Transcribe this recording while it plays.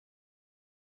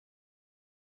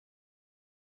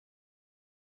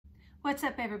What's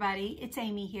up, everybody? It's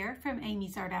Amy here from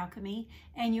Amy's Art Alchemy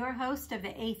and your host of the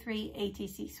A3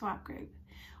 ATC Swap Group.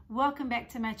 Welcome back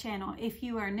to my channel. If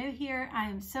you are new here, I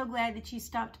am so glad that you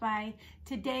stopped by.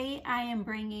 Today I am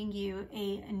bringing you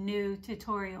a new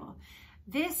tutorial.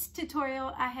 This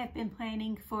tutorial I have been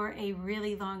planning for a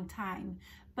really long time,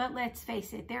 but let's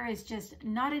face it, there is just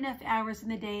not enough hours in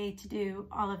the day to do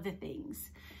all of the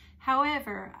things.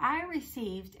 However, I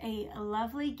received a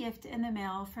lovely gift in the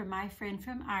mail from my friend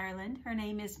from Ireland. Her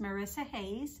name is Marissa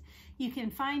Hayes. You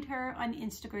can find her on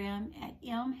Instagram at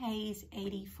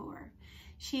mhayes84.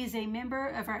 She is a member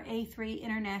of our A3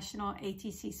 International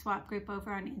ATC Swap Group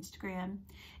over on Instagram,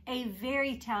 a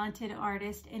very talented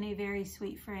artist and a very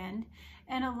sweet friend.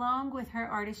 And along with her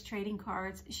artist trading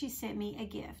cards, she sent me a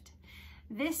gift.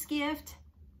 This gift,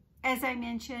 as I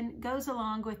mentioned, goes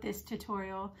along with this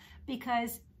tutorial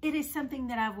because it is something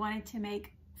that I've wanted to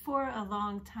make for a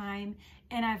long time,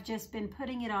 and I've just been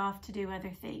putting it off to do other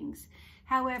things.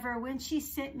 However, when she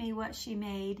sent me what she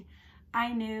made,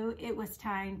 I knew it was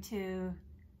time to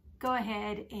go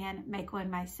ahead and make one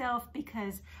myself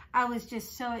because I was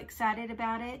just so excited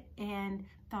about it and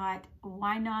thought,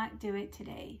 why not do it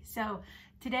today? So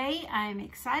today I'm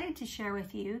excited to share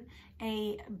with you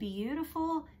a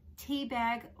beautiful tea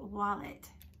bag wallet.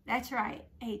 That's right,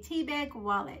 a tea bag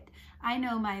wallet. I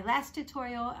know my last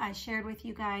tutorial I shared with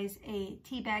you guys a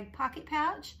tea bag pocket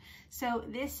pouch. So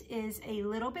this is a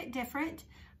little bit different.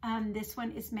 This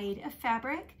one is made of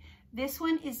fabric. This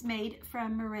one is made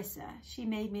from Marissa. She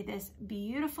made me this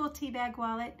beautiful tea bag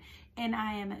wallet and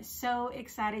I am so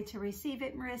excited to receive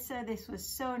it, Marissa. This was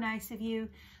so nice of you.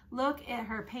 Look at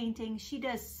her painting. She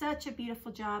does such a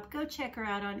beautiful job. Go check her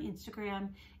out on Instagram,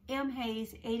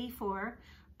 mhayes84.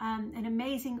 An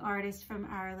amazing artist from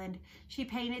Ireland. She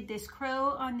painted this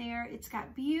crow on there. It's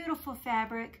got beautiful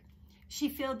fabric. She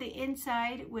filled the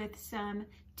inside with some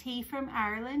tea from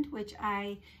Ireland, which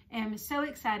I am so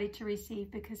excited to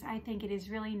receive because I think it is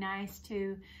really nice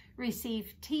to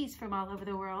receive teas from all over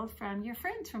the world, from your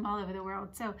friends from all over the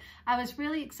world. So I was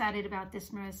really excited about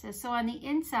this, Marissa. So on the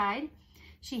inside,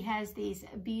 she has these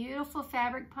beautiful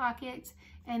fabric pockets,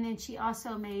 and then she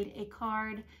also made a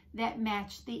card that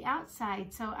matched the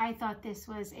outside. So I thought this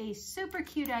was a super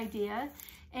cute idea,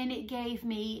 and it gave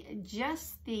me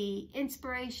just the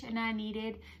inspiration I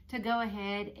needed to go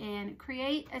ahead and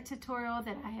create a tutorial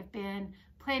that I have been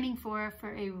planning for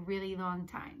a really long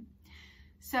time.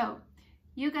 So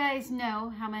you guys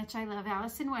know how much I love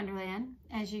Alice in Wonderland.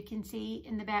 As you can see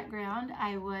in the background,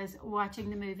 I was watching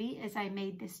the movie as I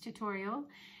made this tutorial,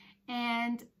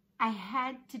 and I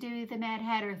had to do the Mad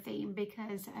Hatter theme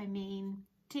because, I mean,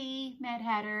 tea, Mad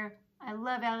Hatter, I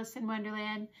love Alice in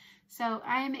Wonderland. So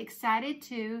I am excited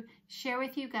to share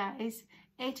with you guys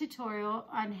a tutorial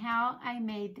on how I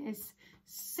made this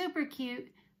super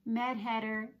cute Mad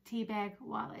Hatter tea bag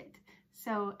wallet.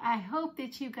 So I hope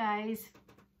that you guys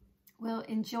will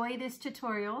enjoy this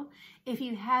tutorial. If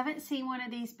you haven't seen one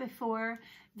of these before,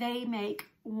 they make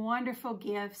wonderful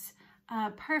gifts.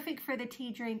 Perfect for the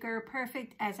tea drinker,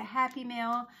 perfect as a Happy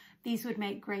Meal. These would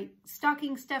make great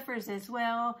stocking stuffers as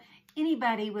well.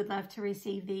 Anybody would love to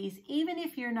receive these. Even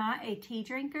if you're not a tea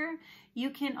drinker, you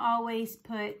can always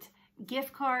put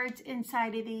gift cards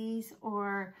inside of these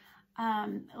or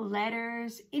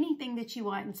letters, anything that you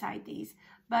want inside these.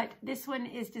 But this one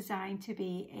is designed to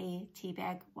be a tea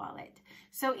bag wallet.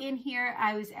 So in here,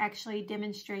 I was actually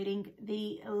demonstrating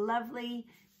the lovely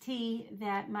tea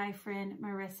that my friend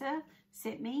Marissa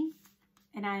sent me,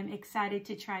 and I'm excited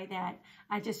to try that.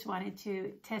 I just wanted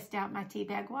to test out my tea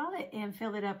bag wallet and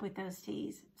fill it up with those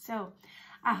teas. So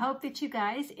I hope that you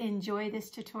guys enjoy this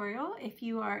tutorial. If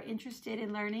you are interested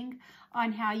in learning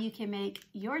on how you can make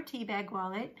your tea bag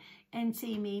wallet and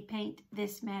see me paint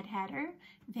this Mad Hatter,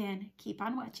 then keep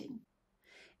on watching.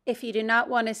 If you do not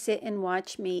want to sit and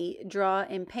watch me draw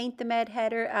and paint the Mad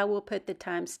Hatter, I will put the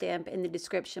timestamp in the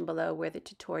description below where the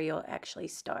tutorial actually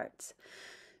starts.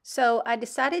 So I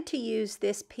decided to use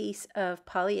this piece of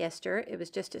polyester. It was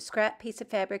just a scrap piece of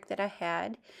fabric that I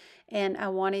had, and I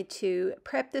wanted to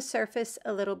prep the surface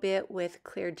a little bit with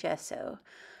clear gesso.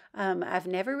 I've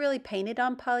never really painted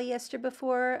on polyester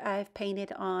before. I've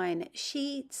painted on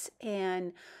sheets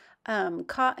and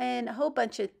cotton, a whole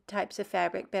bunch of types of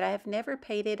fabric, but I have never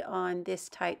painted on this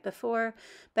type before.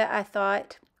 But I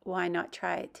thought, why not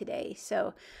try it today?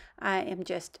 So I am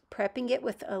just prepping it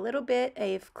with a little bit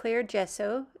of clear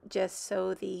gesso just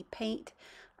so the paint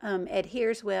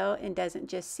adheres well and doesn't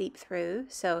just seep through.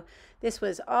 So this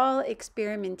was all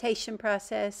experimentation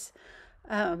process.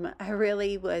 I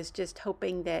really was just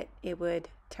hoping that it would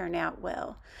turn out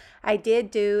well. I did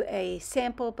do a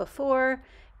sample before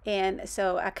And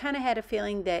so I kind of had a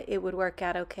feeling that it would work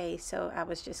out okay, so I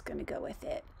was just going to go with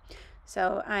it.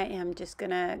 So I am just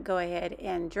going to go ahead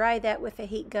and dry that with a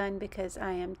heat gun because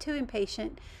I am too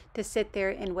impatient to sit there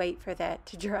and wait for that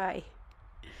to dry.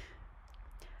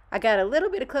 I got a little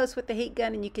bit close with the heat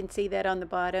gun, and you can see that on the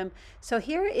bottom. So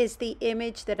here is the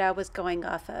image that I was going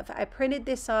off of. I printed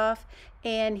this off,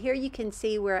 and here you can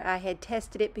see where I had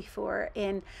tested it before,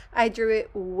 and I drew it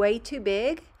way too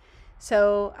big.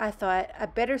 So I thought I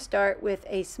better start with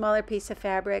a smaller piece of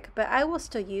fabric, but I will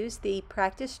still use the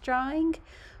practice drawing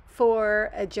for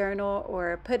a journal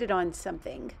or put it on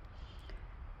something.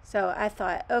 So I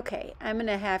thought, okay, I'm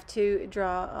gonna have to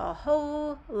draw a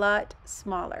whole lot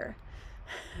smaller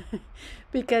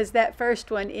because that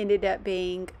first one ended up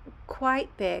being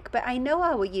quite big, but I know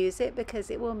I will use it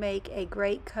because it will make a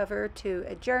great cover to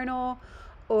a journal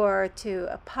or to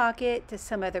a pocket, to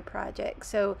some other project.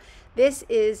 So this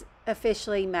is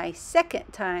officially my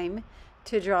second time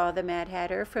to draw the Mad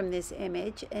Hatter from this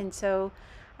image, and so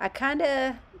I kind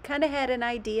of had an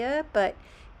idea, but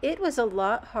it was a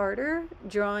lot harder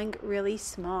drawing really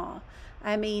small.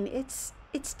 I mean, it's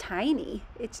tiny.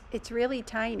 It's really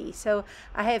tiny. So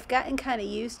I have gotten kind of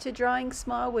used to drawing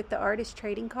small with the artist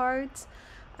trading cards.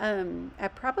 I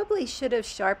probably should have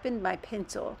sharpened my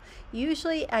pencil.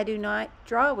 Usually I do not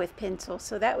draw with pencil,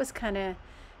 so that was kind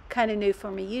of new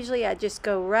for me. Usually I just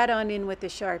go right on in with the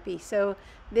Sharpie. So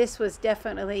this was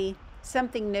definitely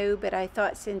something new, but I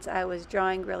thought since I was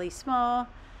drawing really small,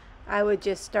 I would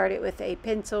just start it with a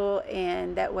pencil,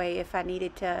 and that way if I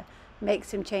needed to make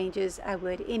some changes, I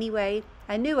would anyway.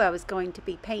 I knew I was going to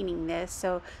be painting this,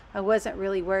 so I wasn't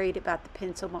really worried about the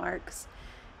pencil marks.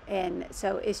 And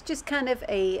so it's just kind of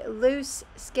a loose,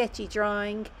 sketchy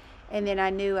drawing, and then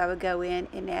I knew I would go in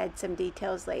and add some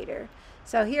details later.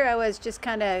 So here I was just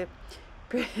kind of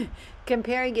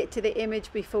comparing it to the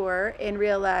image before and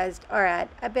realized, all right,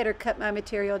 I better cut my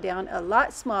material down a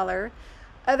lot smaller.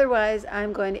 Otherwise,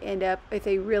 I'm going to end up with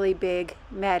a really big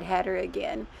Mad Hatter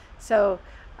again. So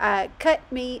I cut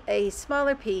me a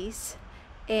smaller piece,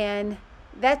 and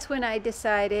that's when I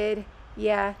decided,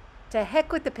 yeah, to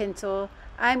heck with the pencil.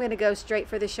 I'm going to go straight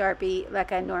for the Sharpie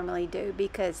like I normally do,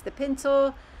 because the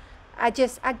pencil, I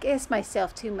guess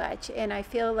myself too much, and I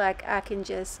feel like I can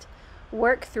just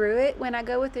work through it when I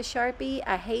go with the Sharpie.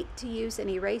 I hate to use an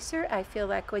eraser. I feel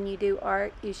like when you do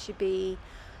art, you should be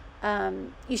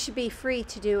free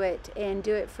to do it and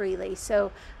do it freely.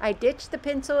 So I ditched the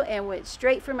pencil and went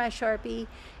straight for my Sharpie,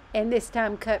 and this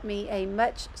time cut me a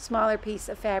much smaller piece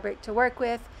of fabric to work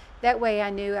with. That way I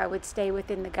knew I would stay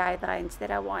within the guidelines that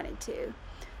I wanted to.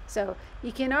 So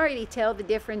you can already tell the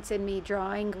difference in me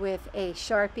drawing with a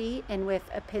Sharpie and with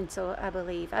a pencil, I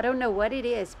believe. I don't know what it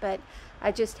is, but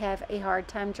I just have a hard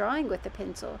time drawing with a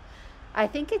pencil. I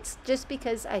think it's just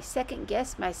because I second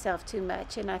guess myself too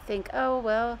much, and I think, oh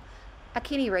well, I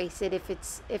can erase it if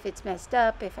it's messed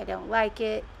up, if I don't like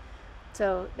it.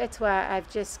 So that's why I've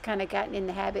just kind of gotten in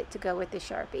the habit to go with the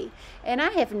Sharpie. And I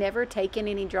have never taken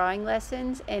any drawing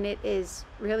lessons, and it is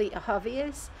really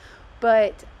obvious,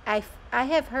 but I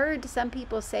have heard some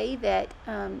people say that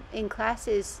in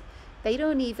classes they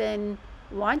don't even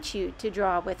want you to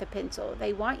draw with a pencil.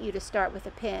 They want you to start with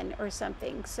a pen or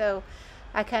something. So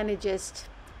I kind of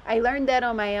I learned that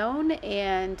on my own,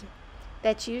 and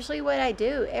that's usually what I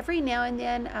do. Every now and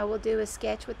then I will do a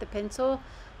sketch with the pencil,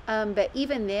 but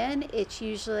even then it's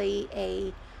usually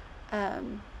a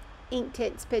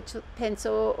Inktense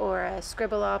pencil or a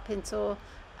Scribble-Aw pencil.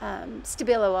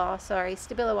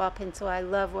 Stabilo-Aw pencil. I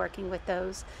love working with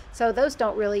those. So those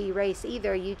don't really erase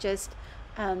either. You just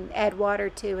add water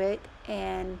to it,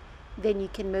 and then you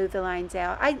can move the lines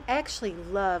out. I actually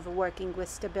love working with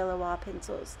Stabilo-Aw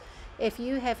pencils. If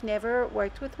you have never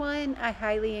worked with one, I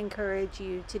highly encourage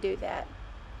you to do that.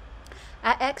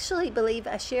 I actually believe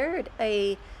I shared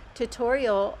a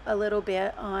tutorial a little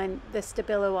bit on the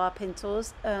Stabilo-Aw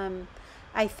pencils.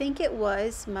 I think it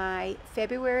was my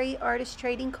February artist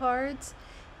trading cards.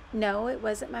 No, it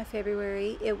wasn't my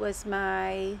February. It was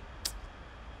my,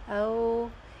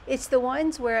 it's the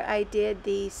ones where I did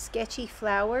the sketchy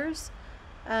flowers,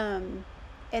 and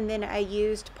then I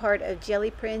used part of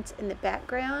Jelly Prints in the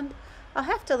background. I'll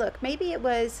have to look. Maybe it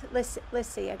was, let's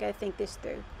see, I gotta think this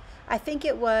through. I think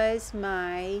it was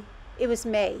May. It was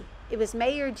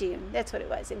May or June. That's what it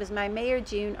was. It was my May or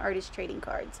June artist trading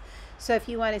cards. So if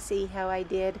you want to see how I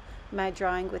did my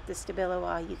drawing with the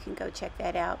Stabilo-Aw, you can go check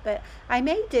that out. But I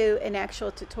may do an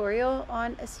actual tutorial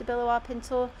on a Stabilo-Aw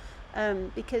pencil,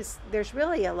 because there's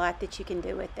really a lot that you can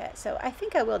do with that. So I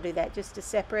think I will do that, just a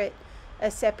separate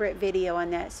video on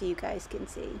that so you guys can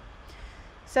see.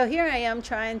 So here I am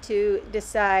trying to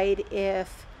decide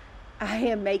if I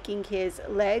am making his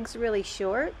legs really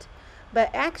short, but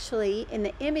actually in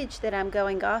the image that I'm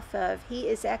going off of, he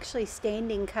is actually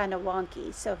standing kind of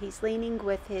wonky. So he's leaning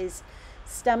with his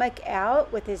stomach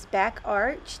out, with his back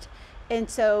arched, and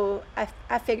so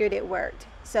I figured it worked.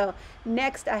 So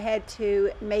next I had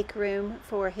to make room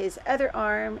for his other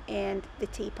arm and the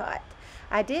teapot.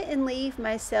 I didn't leave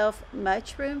myself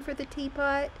much room for the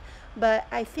teapot, but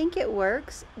I think it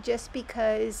works just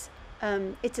because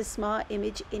it's a small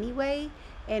image anyway,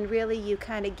 and really you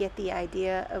kind of get the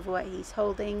idea of what he's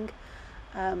holding.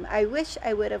 I wish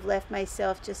I would have left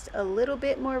myself just a little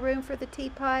bit more room for the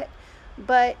teapot,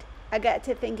 but I got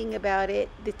to thinking about it.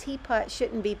 The teapot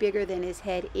shouldn't be bigger than his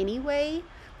head anyway.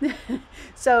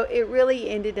 So it really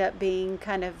ended up being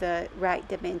kind of the right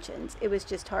dimensions. It was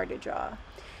just hard to draw.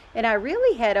 And I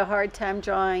really had a hard time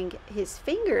drawing his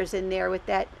fingers in there with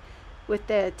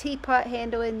the teapot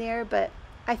handle in there, but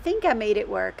I think I made it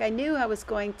work. I knew I was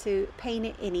going to paint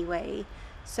it anyway,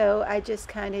 so I just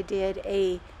kind of did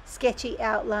a sketchy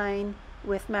outline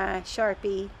with my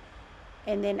Sharpie,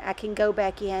 and then I can go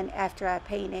back in after I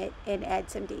paint it and add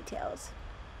some details.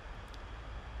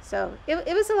 So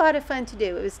it was a lot of fun to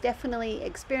do. It was definitely an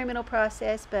experimental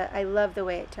process, but I love the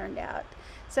way it turned out.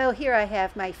 So here I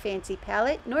have my fancy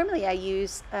palette. Normally I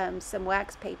use some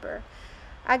wax paper.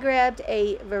 I grabbed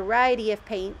a variety of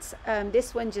paints.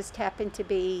 This one just happened to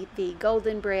be the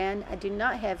Golden brand. I do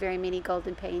not have very many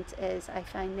golden paints, as I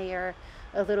find they are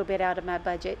a little bit out of my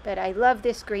budget, but I love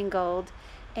this green gold,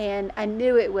 and I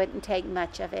knew it wouldn't take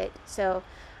much of it, so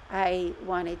I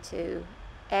wanted to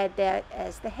add that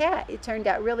as the hat. It turned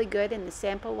out really good in the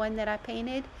sample one that I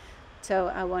painted, so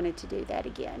I wanted to do that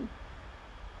again.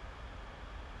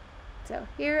 So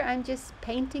here I'm just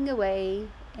painting away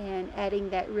and adding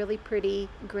that really pretty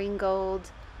green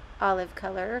gold olive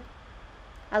color.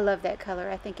 I love that color.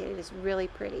 I think it is really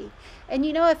pretty. And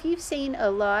you know, if you've seen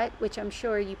a lot, which I'm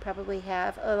sure you probably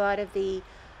have, a lot of the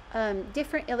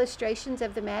different illustrations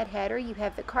of the Mad Hatter, you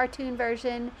have the cartoon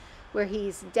version where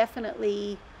he's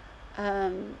definitely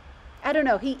I don't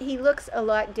know, he looks a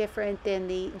lot different than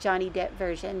the Johnny Depp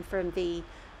version from the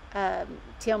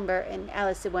Tim Burton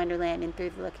Alice in Wonderland and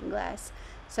Through the Looking Glass.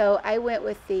 So I went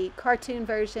with the cartoon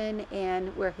version,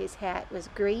 and where his hat was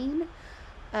green.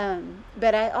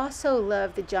 But I also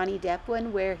love the Johnny Depp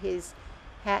one where his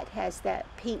hat has that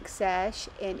pink sash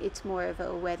and it's more of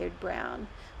a weathered brown.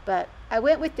 But I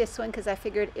went with this one because I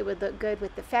figured it would look good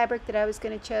with the fabric that I was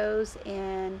going to choose,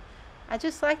 and I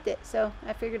just liked it, so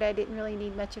I figured I didn't really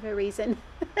need much of a reason.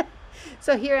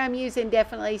 So here I'm using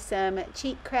definitely some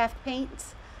cheap craft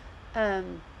paints,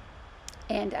 and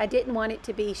I didn't want it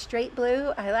to be straight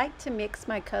blue. I like to mix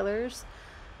my colors,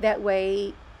 that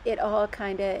way it all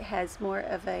kind of has more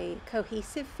of a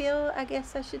cohesive feel, I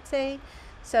guess I should say.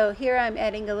 So here I'm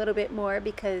adding a little bit more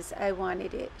because I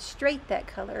wanted it straight, that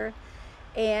color,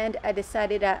 and I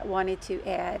decided I wanted to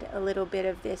add a little bit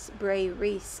of this Bray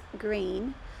Reese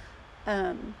green.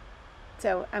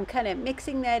 So I'm kind of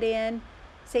mixing that in.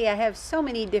 See, I have so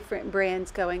many different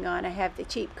brands going on. I have the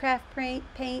cheap craft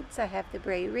paints, I have the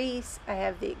Bray Reese, I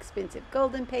have the expensive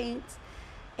golden paints,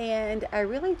 and I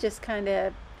really just kind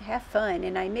of have fun,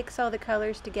 and I mix all the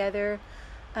colors together.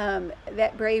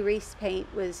 That Bray Reese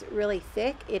paint was really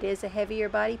thick. It is a heavier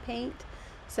body paint.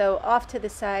 So off to the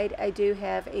side I do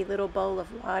have a little bowl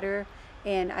of water,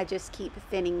 and I just keep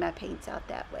thinning my paints out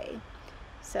that way.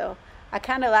 So I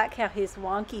kind of like how his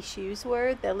wonky shoes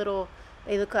were. They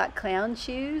look like clown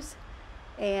shoes,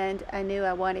 and I knew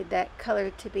I wanted that color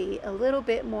to be a little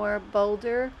bit more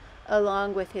bolder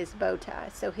along with his bow tie.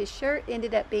 So his shirt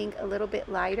ended up being a little bit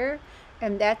lighter,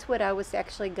 and that's what I was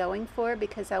actually going for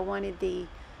because I wanted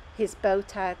his bow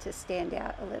tie to stand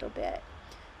out a little bit.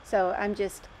 So I'm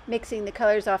just mixing the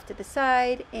colors off to the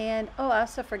side. And oh, I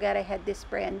also forgot I had this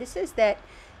brand. This is that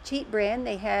cheap brand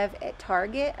they have at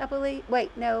Target, I believe.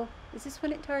 Wait, no, is this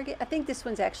one at Target? I think this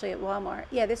one's actually at Walmart.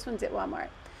 Yeah, this one's at Walmart.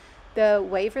 The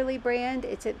Waverly brand,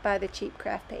 it's by the Cheap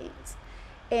Craft Paints.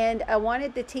 And I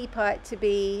wanted the teapot to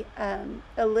be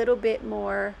a little bit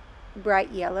more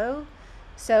bright yellow.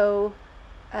 So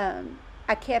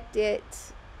I kept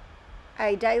it,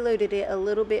 I diluted it a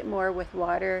little bit more with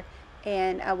water,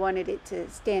 and I wanted it to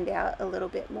stand out a little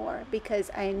bit more because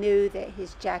I knew that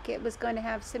his jacket was going to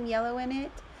have some yellow in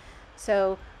it.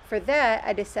 So for that,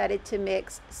 I decided to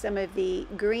mix some of the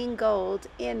green gold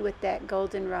in with that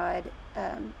goldenrod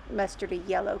mustardy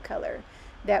yellow color.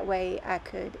 That way I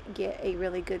could get a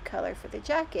really good color for the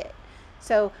jacket.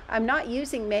 So I'm not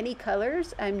using many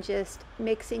colors, I'm just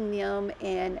mixing them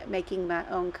and making my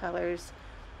own colors.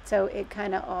 So it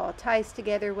kind of all ties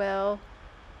together well,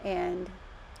 and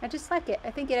I just like it.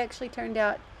 I think it actually turned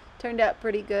out turned out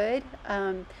pretty good.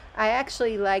 I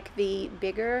actually like the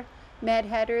bigger Mad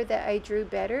Hatter that I drew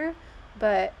better,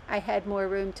 but I had more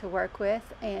room to work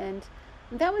with, and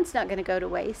that one's not going to go to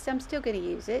waste. I'm still going to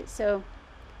use it. So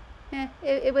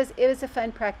it was a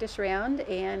fun practice round,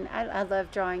 and I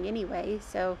love drawing anyway,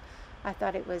 so I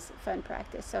thought it was fun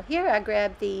practice. So here I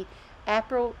grabbed the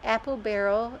apple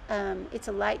barrel. It's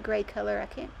a light gray color.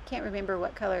 I can't remember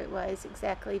what color it was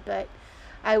exactly, but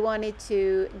I wanted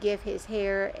to give his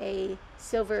hair a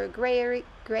silver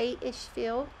grayish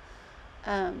feel.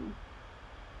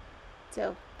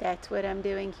 So that's what I'm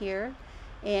doing here.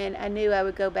 And I knew I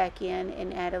would go back in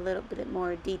and add a little bit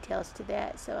more details to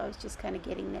that. So I was just kind of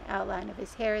getting the outline of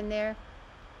his hair in there.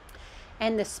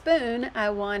 And the spoon, I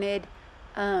wanted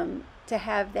to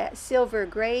have that silver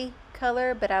gray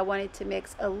color, but I wanted to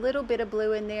mix a little bit of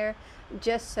blue in there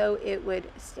just so it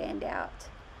would stand out.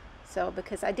 So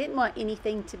because I didn't want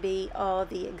anything to be all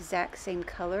the exact same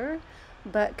color,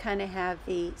 but kind of have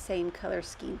the same color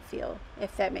scheme feel,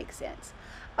 if that makes sense.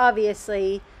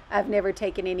 Obviously, I've never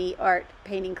taken any art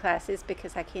painting classes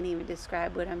because I can't even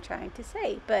describe what I'm trying to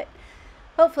say, but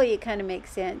hopefully it kind of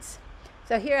makes sense.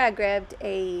 So here I grabbed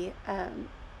a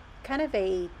kind of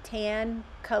a tan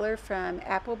color from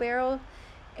Apple Barrel,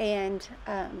 and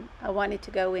I wanted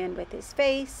to go in with his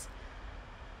face,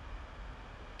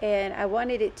 and I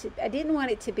didn't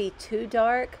want it to be too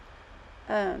dark,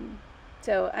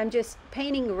 so I'm just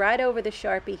painting right over the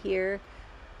Sharpie here,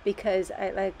 because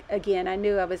I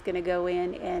knew I was going to go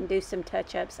in and do some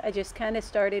touch-ups. I just kind of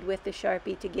started with the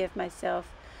Sharpie to give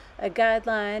myself a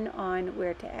guideline on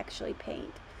where to actually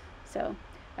paint. So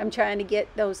I'm trying to get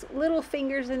those little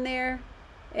fingers in there,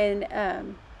 and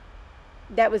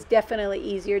that was definitely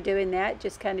easier doing that,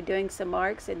 just kind of doing some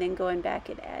marks and then going back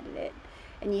and adding it.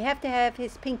 And you have to have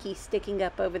his pinky sticking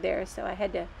up over there, so I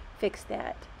had to fix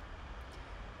that.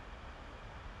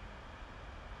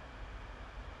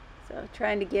 So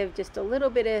trying to give just a little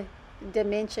bit of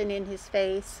dimension in his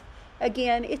face.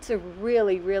 Again, it's a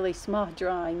really, really small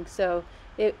drawing, so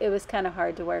it was kind of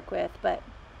hard to work with, but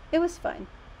it was fun.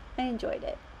 I enjoyed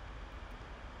it.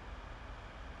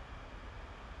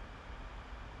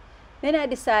 Then I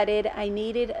decided I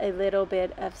needed a little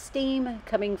bit of steam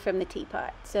coming from the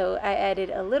teapot. So I added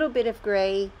a little bit of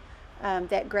gray,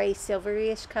 that gray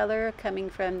silveryish color coming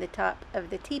from the top of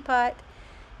the teapot.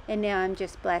 And now I'm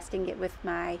just blasting it with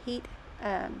my heat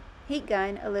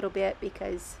gun a little bit,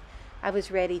 because I was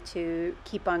ready to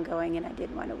keep on going and I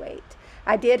didn't want to wait.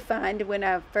 I did find when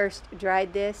I first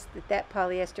dried this that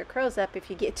polyester curls up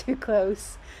if you get too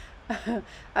close.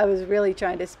 I was really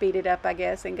trying to speed it up, I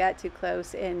guess, and got too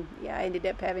close, and yeah, I ended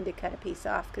up having to cut a piece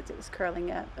off because it was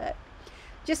curling up. But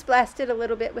just blasted a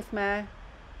little bit with my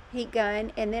heat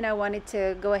gun, and then I wanted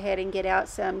to go ahead and get out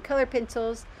some color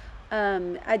pencils.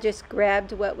 I just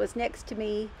grabbed what was next to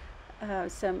me,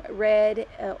 some red,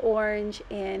 orange,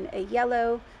 and a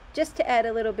yellow, just to add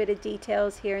a little bit of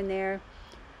details here and there,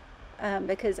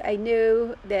 because I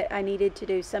knew that I needed to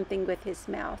do something with his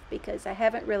mouth, because I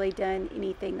haven't really done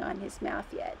anything on his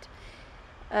mouth yet.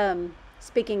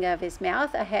 Speaking of his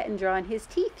mouth, I hadn't drawn his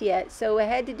teeth yet, so I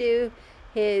had to do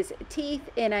his teeth,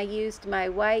 and I used my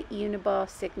white Uniball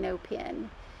Signo pen.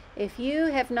 If you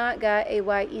have not got a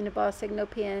white Uniball Signo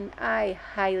pen, I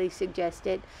highly suggest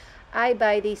it. I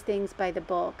buy these things by the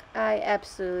bulk. I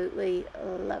absolutely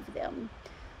love them.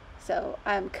 So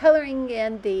I'm coloring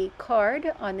in the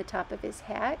card on the top of his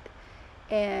hat,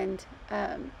 and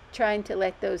trying to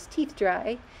let those teeth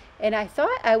dry. And I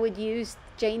thought I would use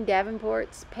Jane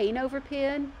Davenport's paint over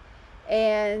pen,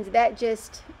 and that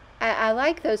just, I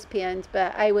like those pens,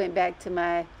 but I went back to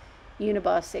my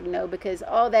Uniball Signo, because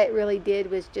all that really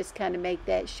did was just kind of make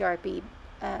that Sharpie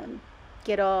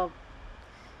get all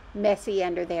messy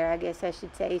under there, I guess I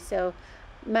should say. So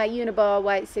my Uniball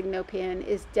white Signo pen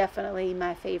is definitely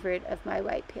my favorite of my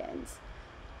white pens.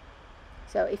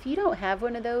 So if you don't have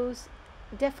one of those,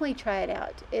 definitely try it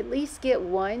out. At least get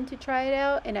one to try it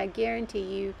out, and I guarantee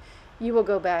you, you will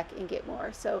go back and get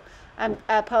more. So I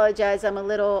apologize, I'm a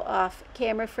little off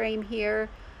camera frame here.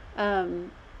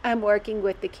 I'm working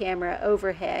with the camera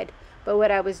overhead, but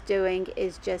what I was doing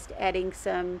is just adding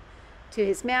some to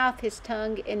his mouth, his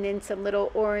tongue, and then some little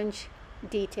orange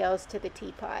details to the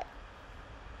teapot.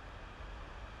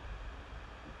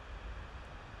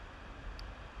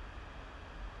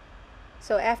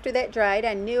 So after that dried,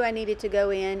 I knew I needed to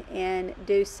go in and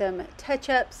do some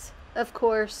touch-ups, of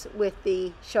course, with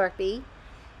the Sharpie.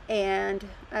 And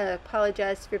I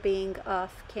apologize for being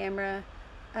off camera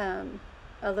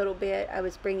a little bit. I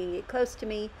was bringing it close to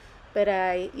me, but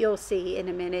you'll see in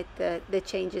a minute the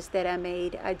changes that I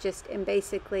made. I just am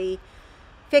basically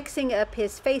fixing up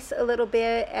his face a little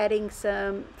bit,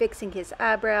 fixing his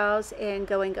eyebrows and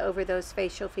going over those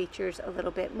facial features a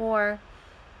little bit more,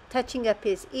 touching up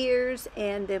his ears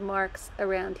and the marks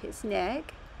around his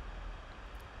neck,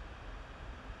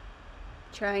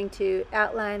 trying to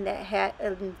outline that hat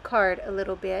and card a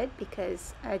little bit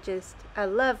because I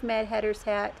love Mad Hatter's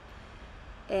hat,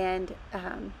 and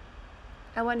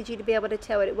I wanted you to be able to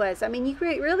tell what it was. I mean, you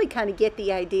really kind of get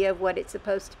the idea of what it's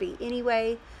supposed to be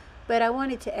anyway, but I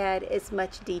wanted to add as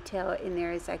much detail in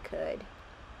there as I could.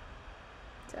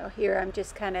 So here I'm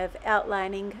just kind of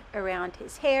outlining around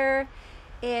his hair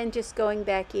and just going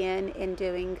back in and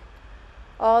doing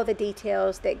all the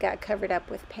details that got covered up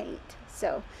with paint.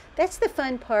 So that's the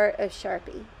fun part of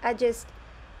Sharpie.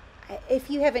 If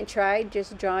you haven't tried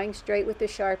just drawing straight with the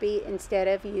Sharpie instead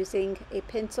of using a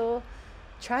pencil,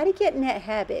 try to get in that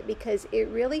habit because it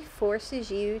really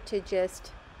forces you to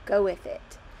just go with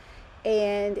it.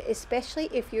 And especially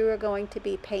if you are going to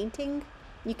be painting,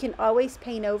 you can always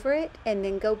paint over it and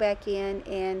then go back in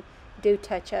and do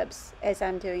touch-ups as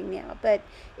I'm doing now. But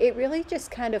it really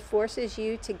just kind of forces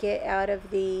you to get out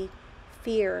of the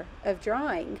fear of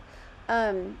drawing.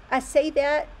 I say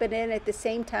that, but then at the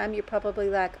same time you're probably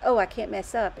like, oh, I can't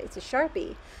mess up, it's a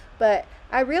Sharpie. But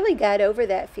I really got over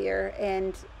that fear,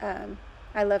 and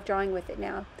I love drawing with it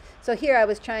now. So here I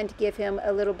was trying to give him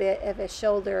a little bit of a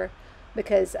shoulder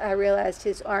because I realized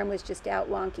his arm was just out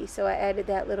wonky, so I added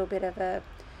that little bit of a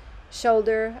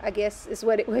shoulder, I guess is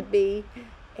what it would be,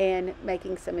 and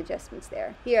making some adjustments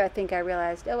there. Here I think I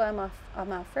realized, oh,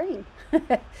 I'm off frame.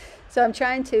 So I'm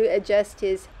trying to adjust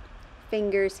his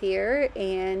fingers here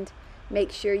and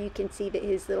make sure you can see that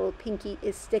his little pinky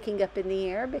is sticking up in the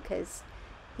air because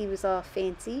he was all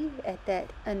fancy at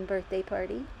that unbirthday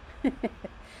party.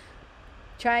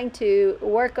 Trying to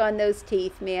work on those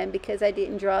teeth, man, because I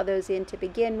didn't draw those in to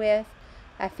begin with.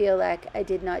 I feel like I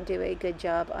did not do a good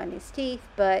job on his teeth,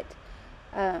 but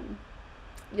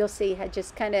you'll see I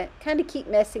just kind of keep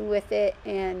messing with it,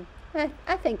 and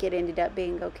I think it ended up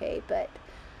being okay. But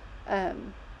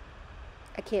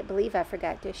I can't believe I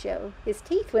forgot to show his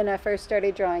teeth when I first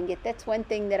started drawing it. That's one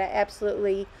thing that I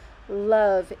absolutely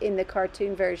love in the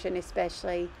cartoon version,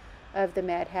 especially of the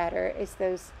Mad Hatter, is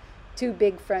those two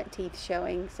big front teeth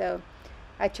showing. So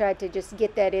I tried to just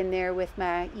get that in there with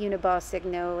my Uniball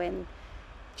Signo and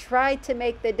tried to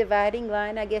make the dividing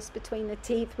line, I guess, between the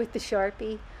teeth with the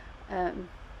Sharpie.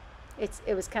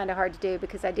 It was kind of hard to do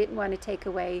because I didn't want to take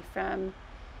away from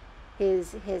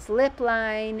his lip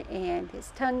line and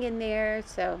his tongue in there.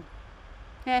 So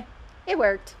it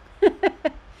worked.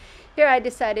 Here I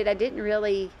decided I didn't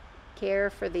really care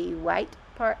for the white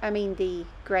part, the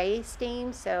gray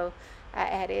steam, so I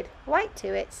added white to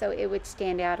it so it would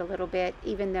stand out a little bit,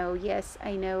 even though, yes,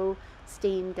 I know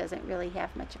steam doesn't really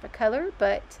have much of a color,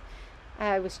 but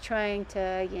I was trying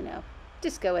to,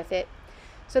 just go with it.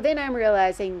 So then I'm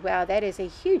realizing, wow, that is a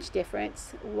huge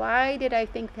difference. Why did I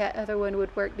think that other one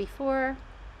would work before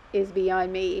is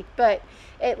beyond me, but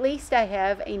at least I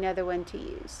have another one to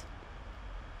use.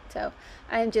 So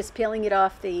I'm just peeling it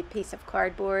off the piece of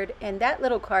cardboard, and that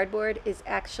little cardboard is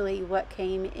actually what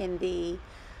came in the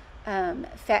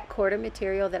fat quarter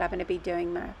material that I'm going to be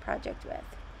doing my project with.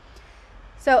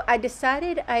 So I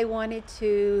decided I wanted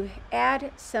to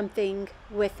add something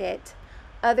with it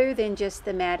other than just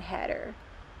the Mad Hatter.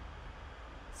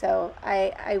 So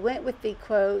I went with the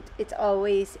quote, "It's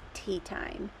always tea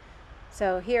time."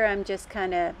 So here I'm just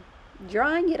kind of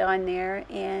drawing it on there,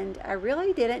 and I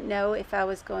really didn't know if I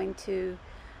was going to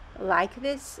like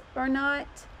this or not,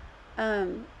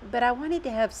 but I wanted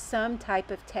to have some type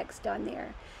of text on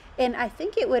there. And I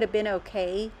think it would have been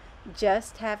okay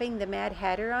just having the Mad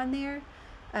Hatter on there,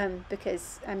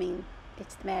 because,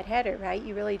 it's the Mad Hatter, right?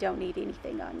 You really don't need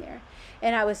anything on there.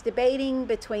 And I was debating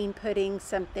between putting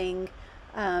something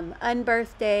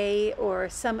unbirthday or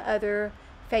some other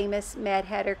famous Mad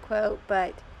Hatter quote,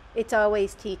 but "It's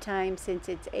always tea time," since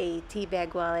it's a tea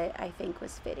bag wallet, I think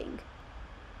was fitting.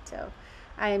 So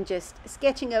I am just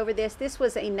sketching over this. This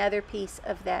was another piece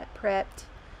of that prepped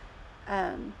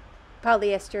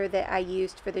polyester that I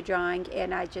used for the drawing,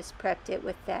 and I just prepped it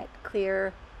with that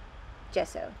clear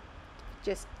gesso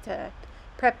just to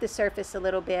prep the surface a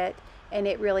little bit, and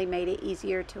it really made it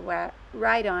easier to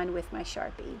write on with my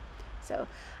Sharpie. So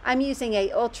I'm using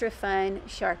a Ultra Fun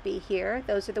Sharpie here.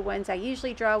 Those are the ones I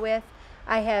usually draw with.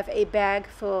 I have a bag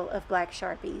full of black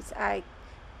Sharpies. I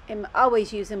am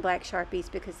always using black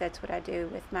Sharpies because that's what I do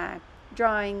with my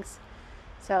drawings.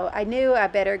 So I knew I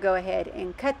better go ahead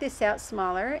and cut this out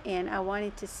smaller, and I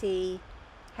wanted to see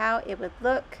how it would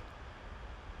look.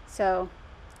 So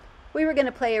we were going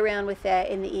to play around with that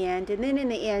in the end. And then in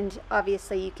the end,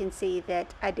 obviously you can see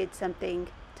that I did something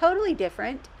totally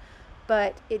different,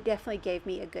 but it definitely gave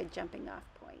me a good jumping off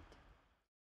point.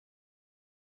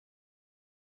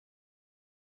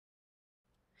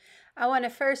 I want to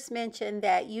first mention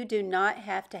that you do not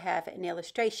have to have an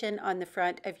illustration on the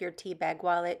front of your tea bag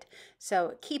wallet,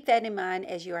 so keep that in mind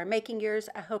as you are making yours.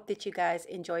 I hope that you guys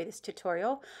enjoy this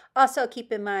tutorial. Also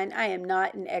keep in mind, I am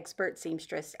not an expert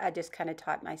seamstress. I just kind of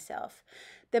taught myself.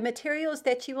 The materials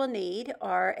that you will need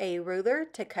are a ruler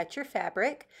to cut your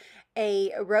fabric,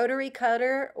 a rotary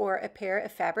cutter or a pair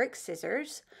of fabric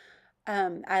scissors.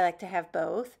 I like to have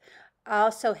both. I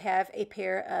also have a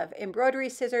pair of embroidery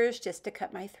scissors just to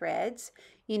cut my threads.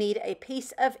 You need a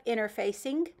piece of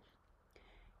interfacing.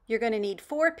 You're going to need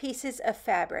 4 pieces of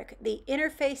fabric. The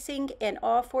interfacing and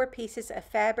all 4 pieces of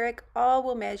fabric all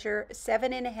will measure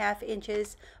 7.5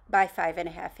 inches by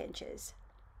 5.5 inches.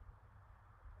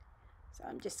 So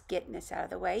I'm just getting this out of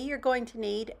the way. You're going to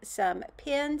need some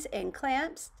pins and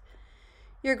clamps.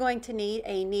 You're going to need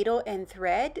a needle and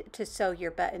thread to sew your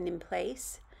button in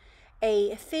place.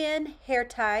 A thin hair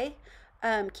tie.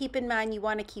 Keep in mind you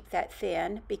want to keep that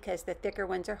thin because the thicker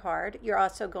ones are hard. You're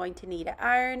also going to need an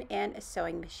iron and a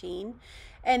sewing machine.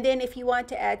 And then if you want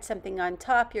to add something on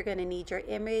top, you're going to need your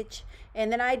image.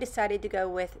 And then I decided to go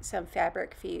with some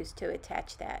fabric fuse to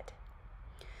attach that.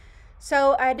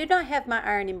 So I do not have my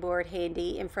ironing board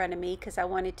handy in front of me because I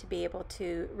wanted to be able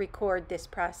to record this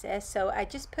process. So I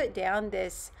just put down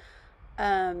this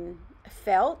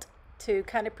felt to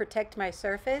kind of protect my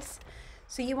surface.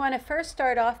 So you want to first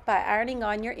start off by ironing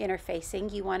on your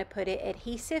interfacing. You want to put it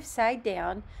adhesive side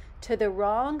down to the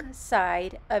wrong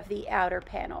side of the outer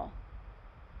panel.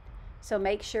 So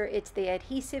make sure it's the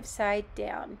adhesive side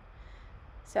down.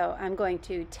 So I'm going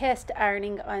to test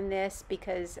ironing on this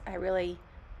because I really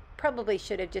probably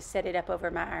should have just set it up over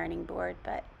my ironing board,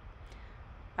 but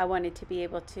I wanted to be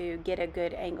able to get a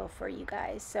good angle for you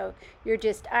guys. So you're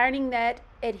just ironing that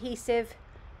adhesive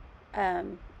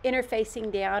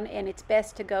interfacing down, and it's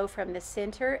best to go from the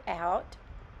center out.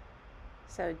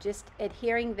 So just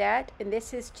adhering that, and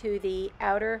this is to the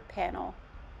outer panel.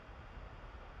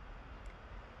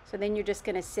 So then you're just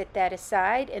going to sit that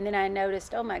aside, and then I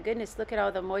noticed, oh my goodness, look at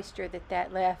all the moisture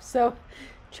that left. So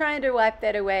trying to wipe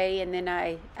that away, and then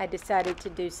I decided to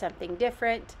do something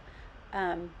different,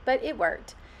 but it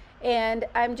worked. And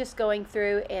I'm just going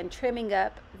through and trimming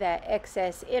up that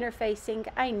excess interfacing.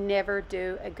 I never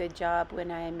do a good job when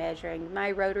I am measuring.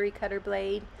 My rotary cutter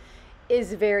blade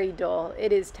is very dull.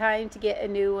 It is time to get a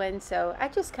new one, so I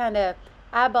just kind of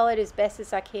eyeball it as best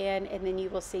as I can, and then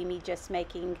you will see me just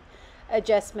making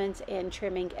adjustments and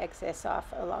trimming excess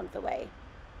off along the way.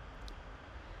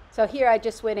 So here I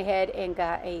just went ahead and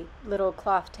got a little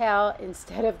cloth towel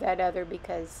instead of that other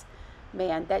because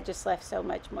man, that just left so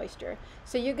much moisture.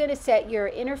 So you're going to set your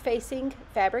interfacing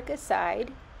fabric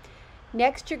aside.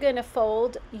 Next, you're going to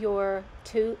fold your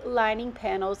 2 lining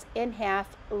panels in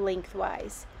half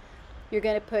lengthwise. You're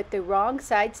going to put the wrong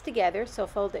sides together, so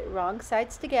fold it wrong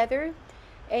sides together,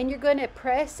 and you're going to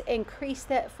press and crease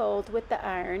that fold with the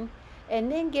iron, and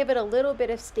then give it a little bit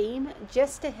of steam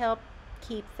just to help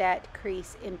keep that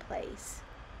crease in place.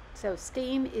 So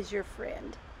steam is your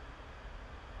friend.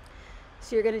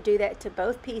 So you're going to do that to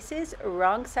both pieces,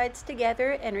 wrong sides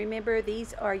together, and remember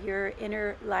these are your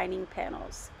inner lining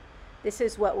panels. This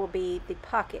is what will be the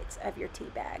pockets of your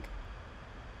tea bag.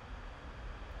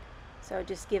 So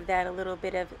just give that a little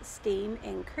bit of steam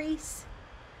and crease.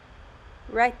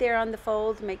 Right there on the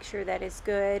fold, make sure that is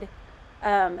good.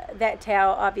 That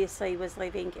towel obviously was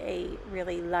leaving a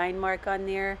really line mark on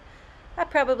there. I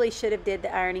probably should have did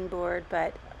the ironing board,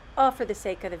 but all for the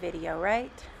sake of the video,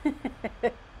 right?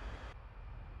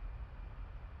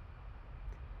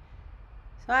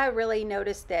 So I really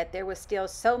noticed that there was still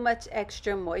so much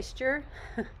extra moisture.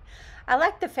 I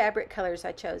like the fabric colors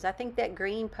I chose. I think that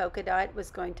green polka dot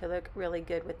was going to look really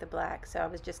good with the black, so I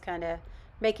was just kind of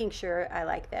making sure I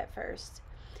like that first.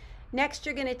 Next,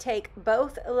 you're going to take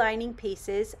both lining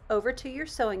pieces over to your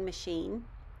sewing machine,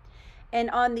 and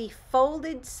on the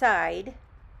folded side,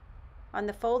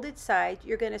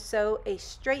 you're going to sew a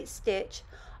straight stitch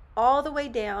all the way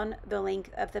down the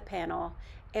length of the panel,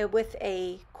 and with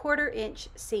a 1/4 inch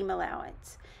seam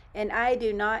allowance. And I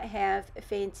do not have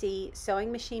fancy sewing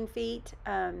machine feet,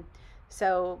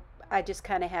 so I just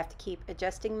kind of have to keep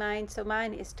adjusting mine. So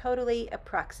mine is totally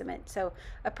approximate. So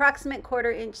approximate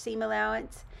 1/4 inch seam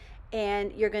allowance,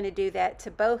 and you're going to do that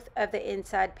to both of the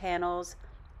inside panels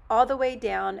all the way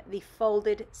down the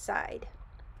folded side.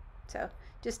 So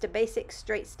just a basic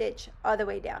straight stitch all the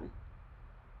way down.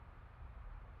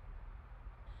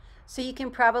 So you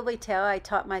can probably tell I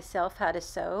taught myself how to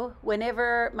sew.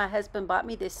 Whenever my husband bought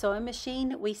me this sewing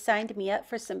machine, we signed me up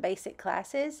for some basic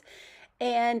classes,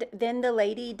 and then the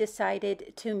lady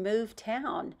decided to move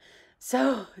town.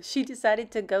 So she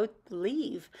decided to go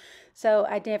leave. So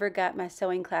I never got my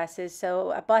sewing classes.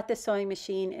 So I bought the sewing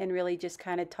machine and really just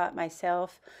kind of taught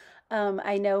myself.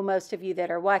 I know most of you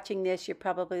that are watching this, you're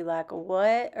probably like,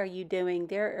 what are you doing?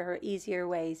 There are easier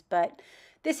ways, but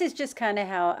this is just kind of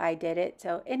how I did it.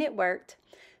 So, and it worked.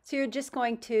 So you're just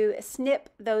going to snip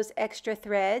those extra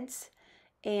threads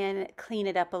and clean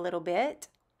it up a little bit.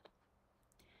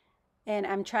 And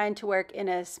I'm trying to work in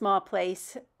a small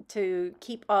place to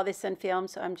keep all this on film,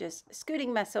 so I'm just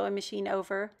scooting my sewing machine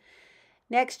over.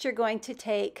 Next, you're going to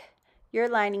take your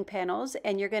lining panels,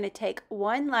 and you're going to take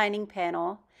one lining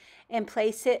panel and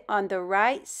place it on the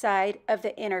right side of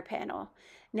the inner panel.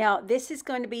 Now, this is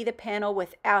going to be the panel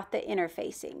without the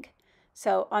interfacing.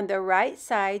 So on the right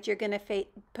side, you're going to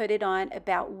put it on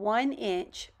about 1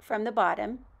 inch from the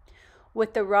bottom,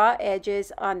 with the raw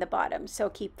edges on the bottom. So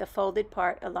keep the folded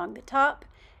part along the top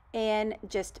and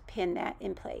just pin that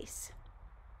in place.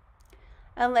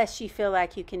 Unless you feel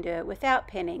like you can do it without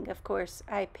pinning. Of course,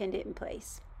 I pinned it in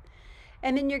place.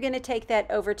 And then you're going to take that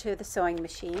over to the sewing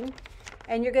machine,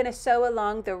 and you're going to sew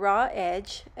along the raw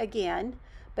edge again,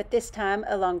 but this time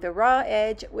along the raw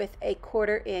edge with a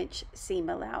 1/4 inch seam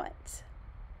allowance.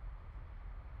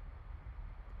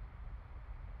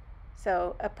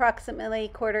 So approximately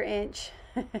 1/4 inch.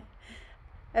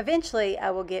 Eventually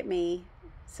I will get me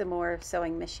some more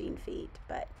sewing machine feet,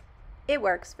 but it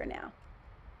works for now.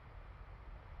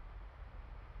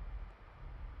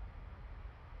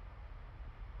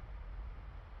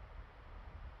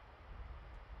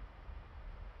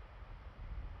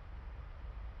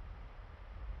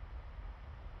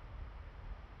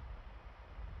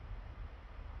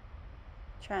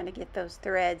 Trying to get those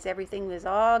threads. Everything was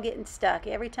all getting stuck.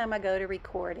 Every time I go to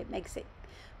record, it makes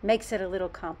it a little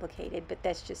complicated, but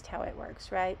that's just how it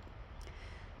works, right?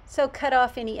 So cut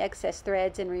off any excess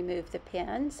threads and remove the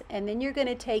pins, and then you're going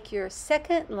to take your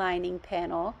second lining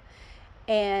panel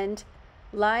and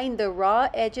line the raw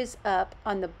edges up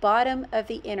on the bottom of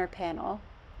the inner panel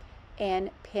and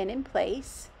pin in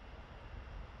place.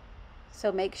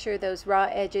 So make sure those raw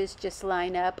edges just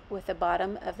line up with the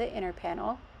bottom of the inner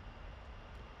panel.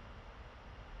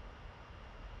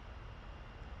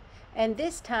 And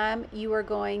this time you are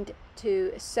going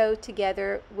to sew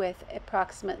together with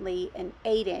approximately an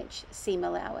 8 inch seam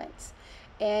allowance.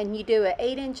 And you do an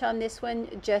 8 inch on this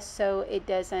one just so it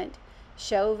doesn't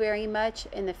show very much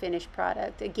in the finished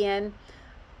product. Again,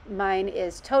 mine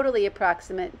is totally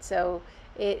approximate, so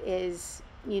it is,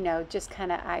 you know, just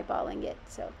kind of eyeballing it.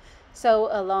 So sew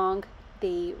along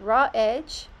the raw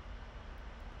edge,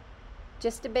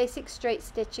 just a basic straight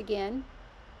stitch again.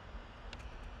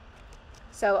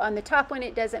 So on the top one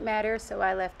it doesn't matter, so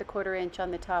I left the 1/4 inch on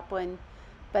the top one,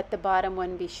 but the bottom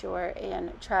one be sure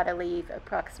and try to leave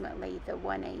approximately the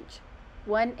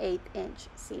 1/8 inch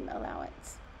seam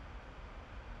allowance.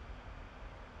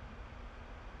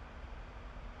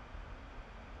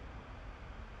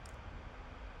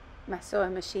 My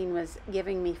sewing machine was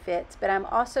giving me fits, but I'm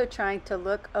also trying to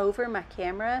look over my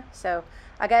camera, so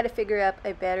I got to figure out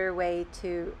a better way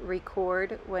to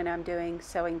record when I'm doing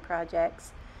sewing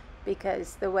projects,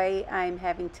 because the way I'm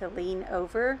having to lean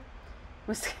over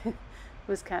was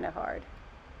was kind of hard.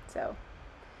 So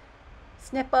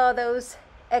snip all those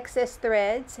excess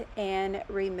threads and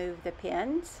remove the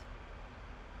pins,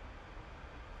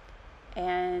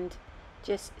 and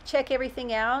just check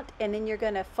everything out, and then you're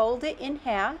going to fold it in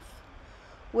half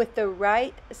with the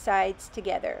right sides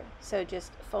together. So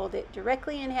just fold it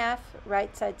directly in half,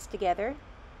 right sides together.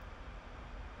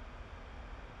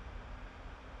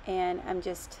 And I'm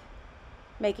just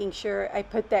making sure I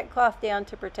put that cloth down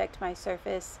to protect my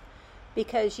surface,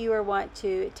 because you want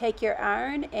to take your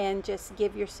iron and just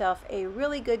give yourself a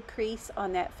really good crease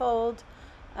on that fold.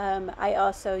 I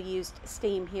also used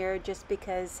steam here just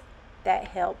because that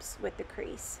helps with the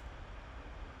crease.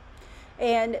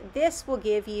 And this will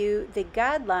give you the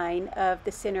guideline of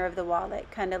the center of the wallet,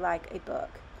 kind of like a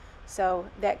book. So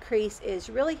that crease is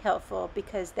really helpful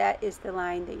because that is the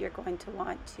line that you're going to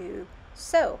want to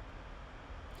sew.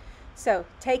 So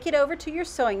take it over to your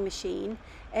sewing machine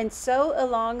and sew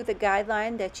along the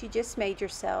guideline that you just made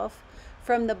yourself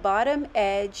from the bottom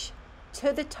edge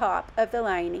to the top of the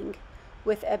lining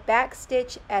with a back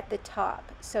stitch at the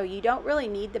top. So you don't really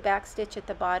need the back stitch at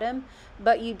the bottom,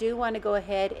 but you do want to go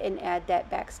ahead and add that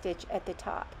back stitch at the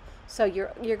top. So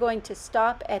you're going to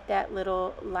stop at that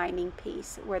little lining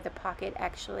piece where the pocket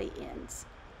actually ends.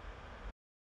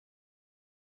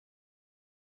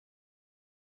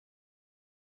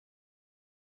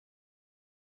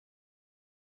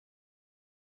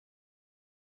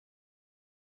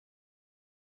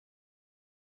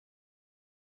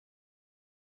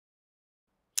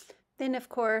 Then of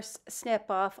course, snip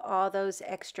off all those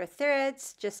extra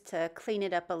threads just to clean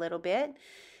it up a little bit.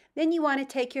 Then you want to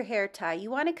take your hair tie. You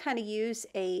want to kind of use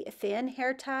a thin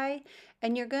hair tie,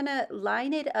 and you're going to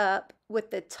line it up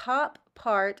with the top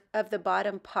part of the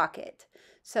bottom pocket.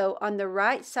 So on the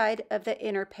right side of the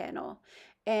inner panel.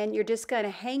 And you're just going to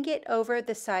hang it over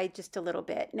the side just a little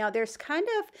bit. Now this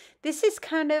is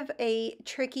kind of a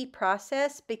tricky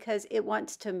process because it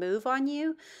wants to move on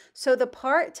you. So the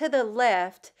part to the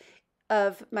left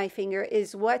of my finger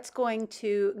is what's going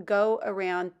to go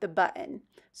around the button.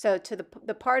 So to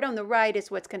the part on the right is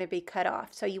what's going to be cut off.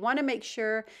 So you want to make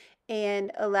sure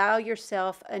and allow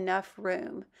yourself enough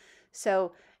room.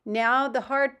 So now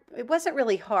it wasn't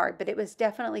really hard, but it was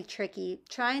definitely tricky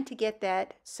trying to get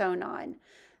that sewn on.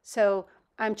 So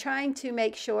I'm trying to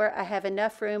make sure I have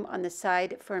enough room on the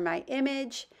side for my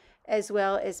image as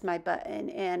well as my button.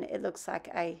 And it looks like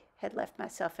I had left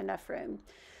myself enough room.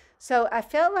 So I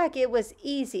felt like it was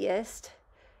easiest,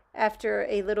 after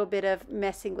a little bit of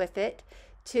messing with it,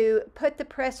 to put the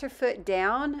presser foot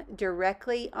down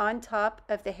directly on top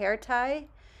of the hair tie,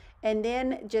 and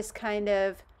then just kind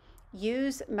of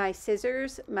use my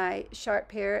scissors, my sharp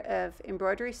pair of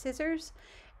embroidery scissors,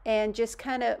 and just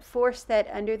kind of force that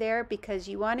under there because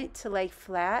you want it to lay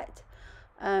flat.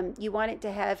 You want it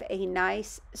to have a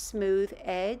nice smooth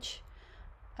edge.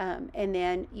 And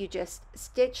then you just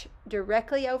stitch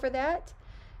directly over that,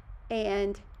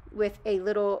 and with a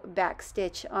little back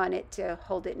stitch on it to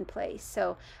hold it in place.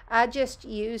 So I just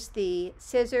use the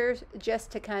scissors just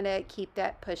to kind of keep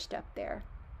that pushed up there.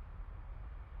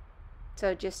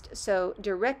 So just sew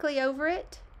directly over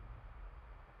it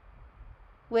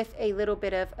with a little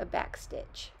bit of a back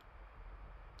stitch.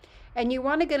 And you're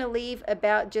going to leave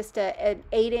about just an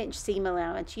 8-inch seam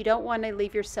allowance. You don't want to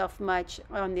leave yourself much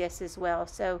on this as well.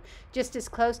 So just as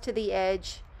close to the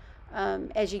edge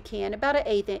as you can. About an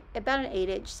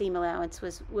 8-inch seam allowance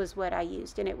was what I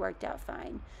used, and it worked out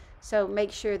fine. So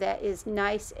make sure that is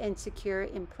nice and secure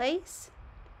in place.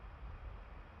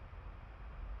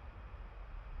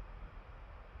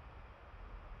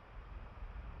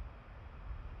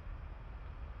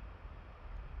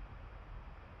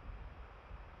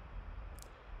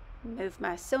 Move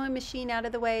my sewing machine out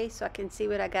of the way so I can see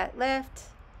what I got left,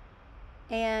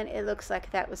 and it looks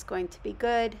like that was going to be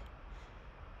good.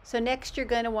 So next you're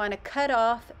going to want to cut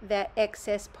off that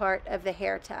excess part of the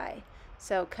hair tie.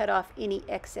 So cut off any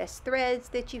excess threads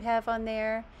that you have on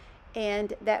there,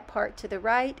 and that part to the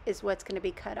right is what's going to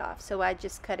be cut off. So I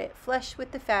just cut it flush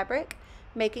with the fabric,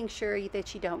 making sure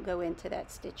that you don't go into that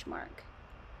stitch mark.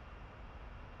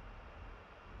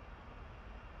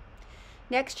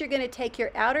 Next, you're going to take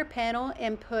your outer panel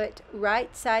and put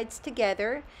right sides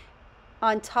together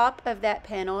on top of that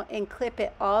panel and clip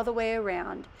it all the way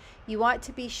around. You want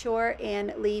to be sure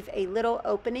and leave a little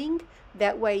opening,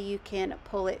 that way you can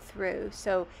pull it through.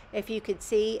 So if you could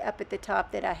see up at the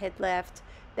top that I had left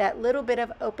that little bit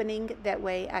of opening, that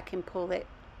way I can pull it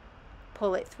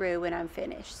through when I'm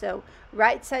finished. So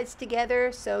right sides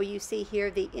together, so you see here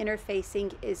the inner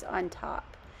facing is on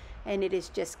top, and it is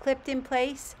just clipped in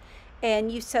place.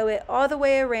 And you sew it all the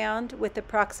way around with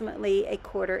approximately a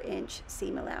 1/4 inch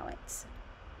seam allowance,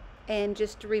 and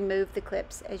just remove the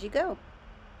clips as you go.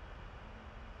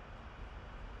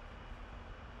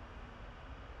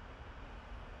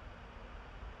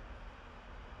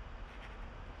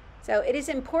 So it is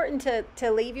important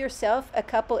to leave yourself a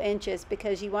couple inches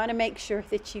because you want to make sure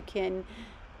that you can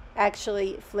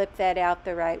actually flip that out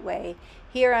the right way.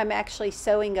 Here I'm actually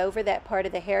sewing over that part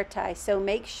of the hair tie, so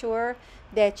make sure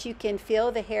that you can feel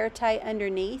the hair tie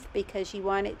underneath because you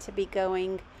want it to be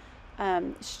going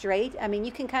straight. I mean,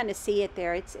 you can kind of see it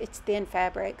there. It's thin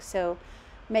fabric, so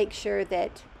make sure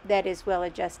that that is well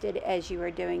adjusted as you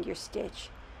are doing your stitch.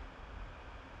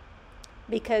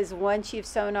 Because once you've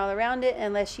sewn all around it,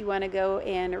 unless you want to go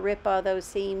and rip all those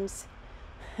seams,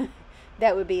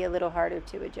 that would be a little harder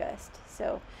to adjust.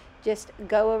 So just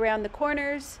go around the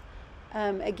corners.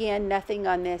 Again, nothing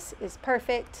on this is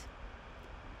perfect.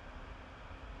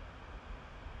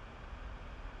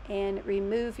 And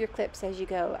remove your clips as you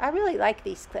go. I really like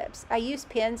these clips. I use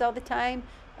pins all the time.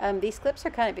 These clips are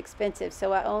kind of expensive,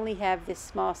 so I only have this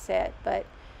small set, but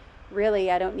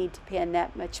really I don't need to pin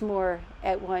that much more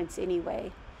at once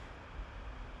anyway.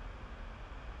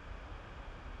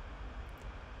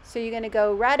 So you're going to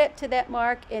go right up to that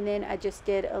mark, and then I just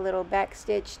did a little back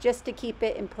stitch just to keep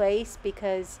it in place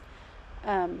because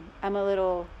I'm a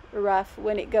little rough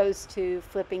when it goes to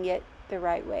flipping it the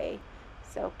right way.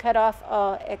 So cut off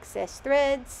all excess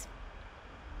threads,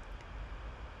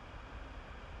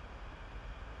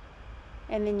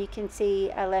 and then you can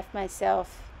see I left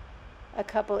myself a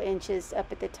couple inches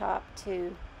up at the top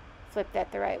to flip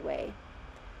that the right way.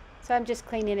 So I'm just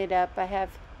cleaning it up. I have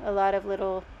a lot of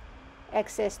little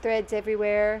excess threads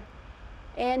everywhere.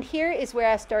 And here is where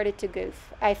I started to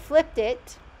goof. I flipped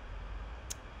it,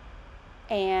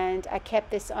 and I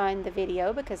kept this on the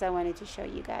video because I wanted to show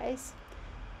you guys.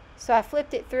 So I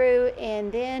flipped it through,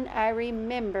 and then I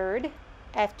remembered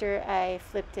after I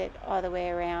flipped it all the way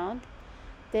around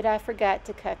that I forgot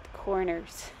to cut the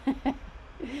corners.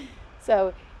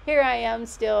 So here I am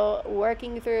still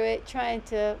working through it, trying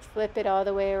to flip it all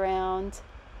the way around.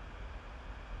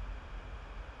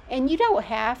 And you don't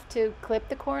have to clip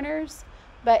the corners,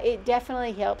 but it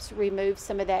definitely helps remove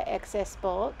some of that excess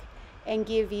bulk and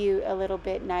give you a little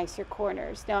bit nicer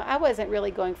corners. Now, I wasn't really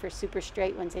going for super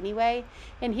straight ones anyway,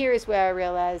 and here is where I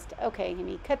realized, okay, you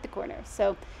need to cut the corners.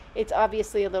 So it's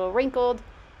obviously a little wrinkled,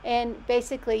 and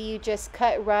basically you just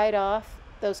cut right off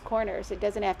those corners. It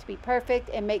doesn't have to be perfect,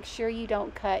 and make sure you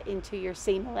don't cut into your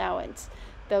seam allowance,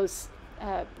 those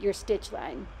your stitch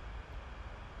line.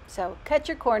 So cut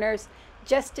your corners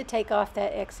just to take off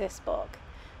that excess bulk.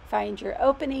 Find your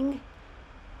opening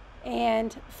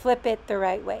and flip it the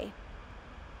right way.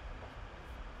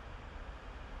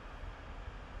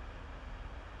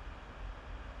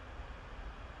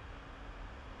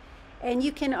 And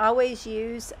you can always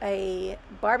use a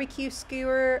barbecue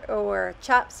skewer or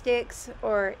chopsticks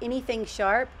or anything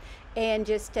sharp, and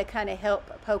just to kind of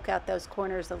help poke out those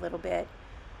corners a little bit.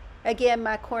 Again,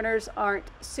 my corners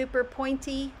aren't super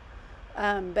pointy,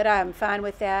 but I'm fine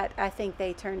with that. I think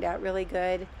they turned out really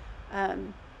good.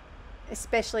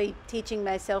 Especially teaching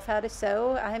myself how to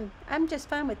sew, I'm just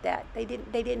fine with that. They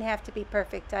didn't have to be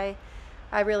perfect.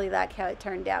 I really like how it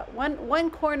turned out. One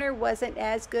corner wasn't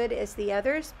as good as the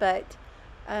others, but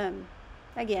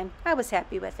again, I was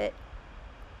happy with it.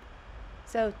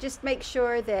 So just make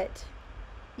sure that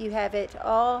you have it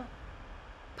all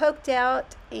poked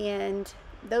out, and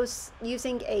those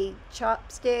using a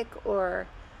chopstick or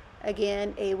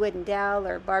again a wooden dowel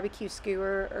or barbecue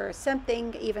skewer or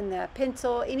something, even the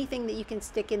pencil, anything that you can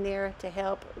stick in there to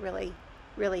help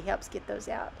really helps get those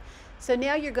out. So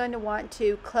now you're going to want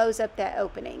to close up that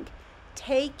opening.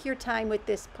 Take your time with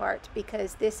this part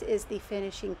because this is the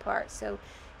finishing part. So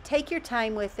take your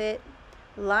time with it.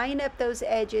 Line up those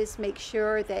edges. Make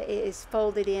sure that it is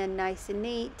folded in nice and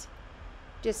neat.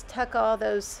 Just tuck all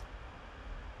the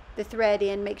thread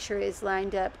in. Make sure it is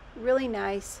lined up really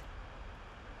nice.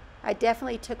 I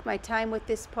definitely took my time with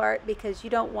this part because you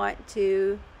don't want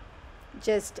to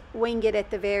just wing it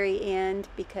at the very end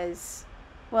because,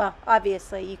 well,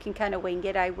 obviously you can kind of wing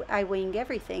it. I wing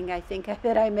everything I think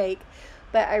that I make,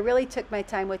 but I really took my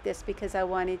time with this because I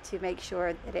wanted to make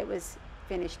sure that it was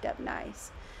finished up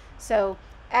nice. So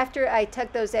after I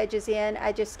tucked those edges in,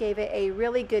 I just gave it a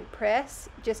really good press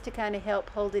just to kind of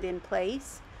help hold it in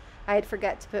place. I had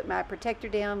forgot to put my protector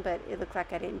down, but it looked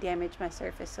like I didn't damage my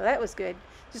surface, so that was good.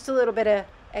 Just a little bit of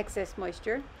excess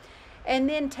moisture. And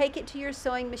then take it to your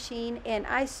sewing machine, and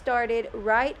I started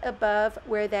right above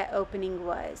where that opening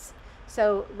was.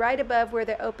 So right above where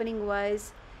the opening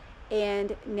was,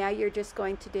 and now you're just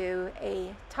going to do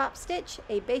a top stitch,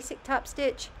 a basic top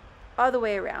stitch all the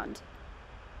way around.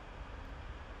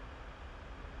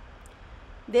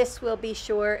 This will be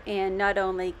sure and not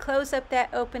only close up that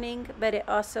opening, but it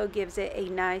also gives it a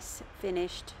nice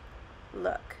finished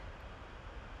look.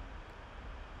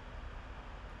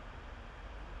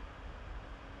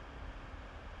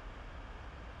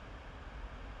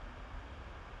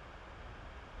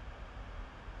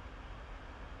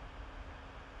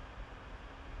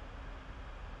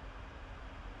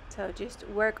 So just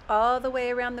work all the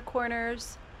way around the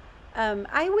corners.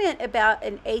 I went about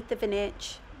 1/8 of an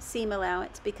inch seam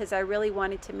allowance because I really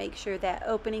wanted to make sure that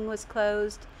opening was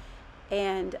closed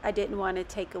and I didn't want to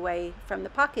take away from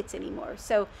the pockets anymore.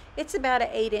 So it's about an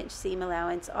 8-inch seam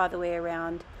allowance all the way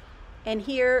around. And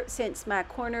here, since my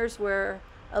corners were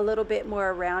a little bit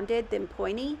more rounded than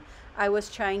pointy, I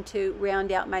was trying to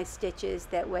round out my stitches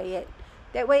that way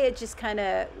it just kind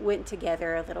of went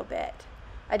together a little bit.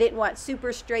 I didn't want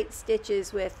super straight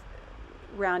stitches with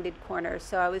rounded corners,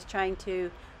 so I was trying to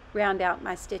round out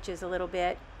my stitches a little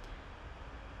bit,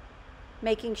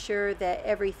 making sure that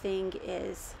everything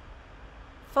is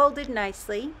folded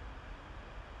nicely.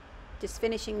 Just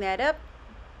finishing that up,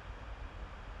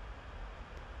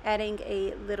 adding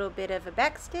a little bit of a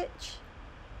back stitch,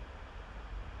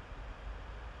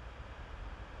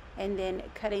 and then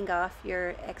cutting off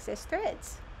your excess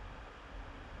threads.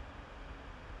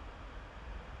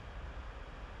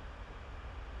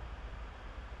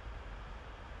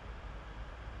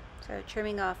 So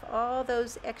trimming off all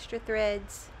those extra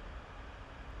threads.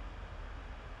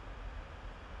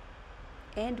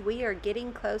 And we are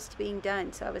getting close to being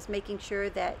done. So I was making sure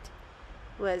that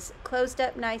was closed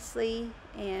up nicely,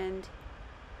 and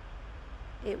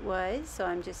it was. So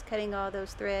I'm just cutting all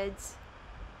those threads.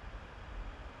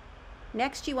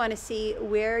 Next, you want to see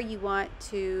where you want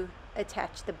to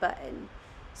attach the button.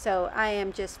 So I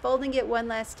am just folding it one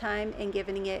last time and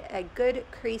giving it a good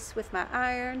crease with my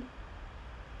iron,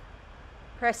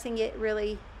 pressing it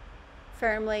really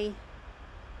firmly.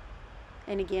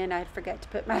 And again, I forgot to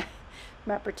put my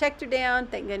protector down.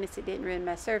 Thank goodness it didn't ruin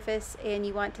my surface. And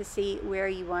you want to see where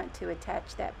you want to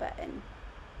attach that button.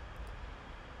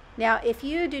 Now, if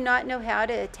you do not know how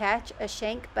to attach a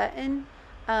shank button,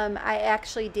 I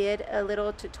actually did a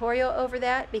little tutorial over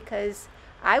that because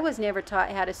I was never taught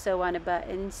how to sew on a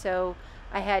button, so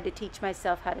I had to teach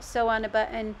myself how to sew on a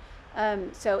button.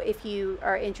 So if you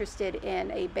are interested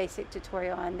in a basic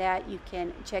tutorial on that, you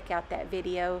can check out that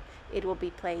video. It will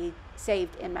be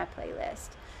saved in my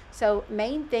playlist. So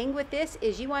main thing with this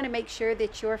is you want to make sure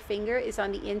that your finger is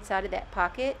on the inside of that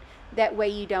pocket. That way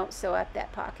you don't sew up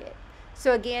that pocket.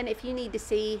 So again, if you need to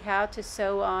see how to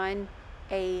sew on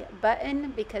a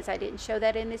button, because I didn't show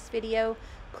that in this video,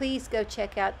 please go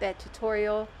check out that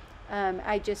tutorial.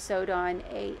 I just sewed on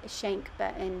a shank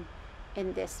button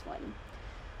in this one.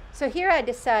 So here I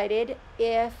decided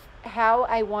how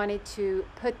I wanted to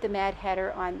put the Mad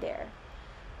Hatter on there.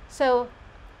 So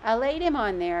I laid him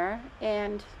on there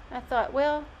and I thought,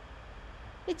 well,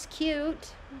 it's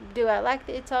cute. Do I like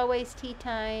that it's always tea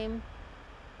time?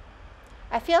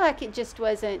 I feel like it just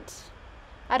wasn't,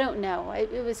 I don't know,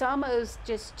 it was almost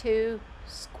just too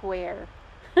square,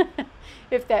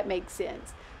 if that makes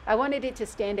sense. I wanted it to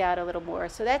stand out a little more,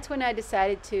 so that's when I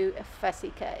decided to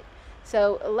fussy cut.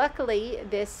 So luckily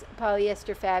this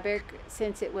polyester fabric,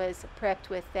 since it was prepped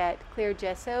with that clear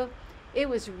gesso, it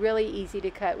was really easy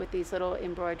to cut with these little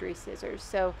embroidery scissors.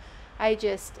 So I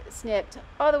just snipped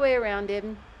all the way around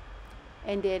him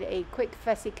and did a quick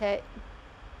fussy cut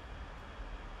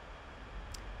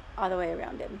all the way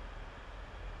around him.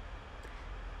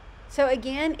 So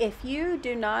again, if you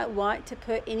do not want to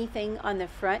put anything on the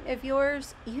front of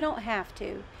yours, you don't have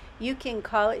to. You can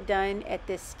call it done at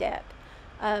this step.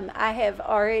 I have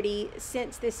already,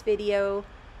 since this video,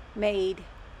 made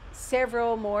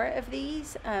several more of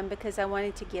these because I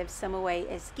wanted to give some away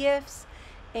as gifts,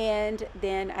 and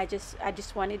then I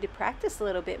just wanted to practice a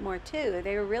little bit more too.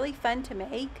 They were really fun to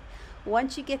make.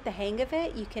 Once you get the hang of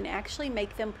it, you can actually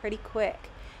make them pretty quick.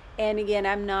 And again,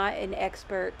 I'm not an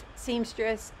expert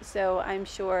seamstress, so I'm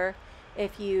sure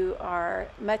if you are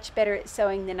much better at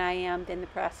sewing than I am, then the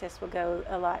process will go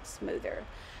a lot smoother.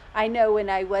 I know when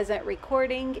I wasn't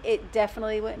recording, it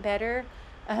definitely went better.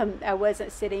 I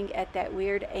wasn't sitting at that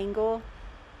weird angle,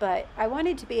 but I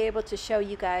wanted to be able to show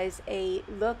you guys a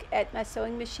look at my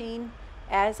sewing machine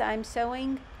as I'm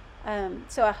sewing.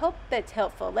 So I hope that's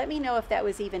helpful. Let me know if that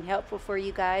was even helpful for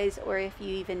you guys, or if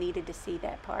you even needed to see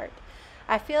that part.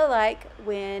 I feel like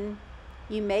when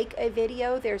you make a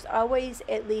video, there's always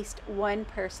at least one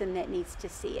person that needs to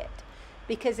see it.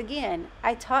 Because again,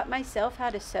 I taught myself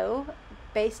how to sew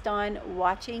based on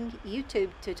watching YouTube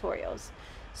tutorials.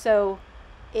 So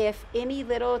if any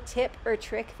little tip or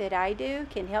trick that I do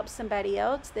can help somebody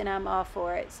else, then I'm all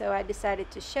for it. So I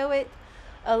decided to show it,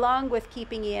 along with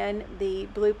keeping in the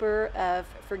blooper of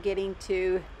forgetting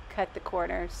to cut the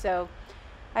corner. So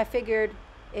I figured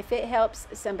if it helps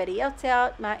somebody else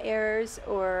out, my errors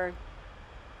or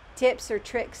tips or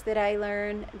tricks that I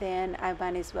learn, then I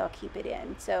might as well keep it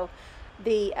in. So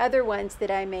the other ones that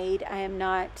I made, I'm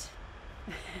not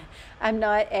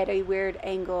at a weird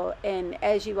angle, and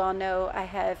as you all know, I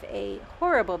have a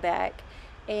horrible back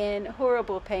and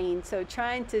horrible pain, so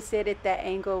trying to sit at that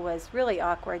angle was really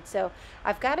awkward. So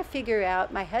I've got to figure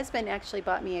out, my husband actually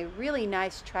bought me a really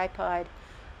nice tripod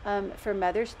for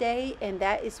Mother's Day, and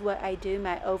that is what I do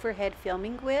my overhead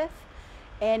filming with,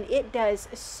 and it does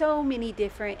so many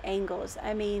different angles.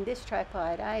 I mean, this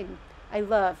tripod, I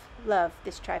love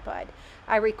this tripod.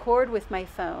 I record with my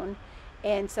phone,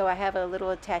 and so I have a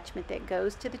little attachment that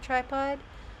goes to the tripod,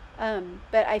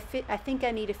 but I think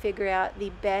I need to figure out the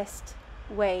best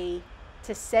way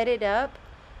to set it up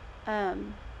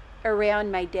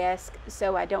around my desk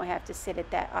so I don't have to sit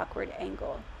at that awkward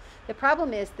angle. The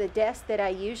problem is the desk that I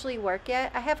usually work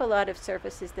at, I have a lot of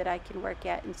surfaces that I can work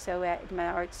at and sew at in my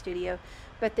art studio,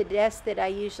 but the desk that I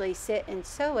usually sit and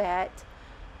sew at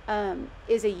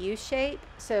is a U shape,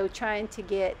 so trying to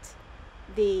get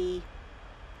the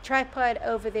tripod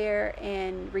over there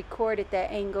and record at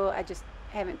that angle, I just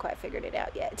haven't quite figured it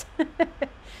out yet.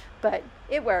 But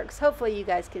it works. Hopefully you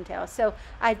guys can tell. So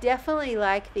I definitely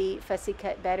like the fussy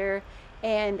cut better,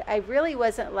 and I really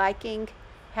wasn't liking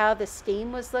how the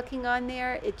steam was looking on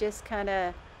there, it just kind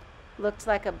of looked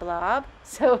like a blob.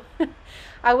 So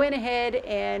I went ahead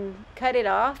and cut it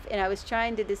off, and I was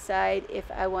trying to decide if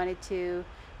I wanted to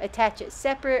attach it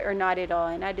separate or not at all,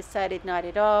 and I decided not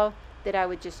at all, that I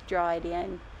would just draw it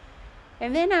in.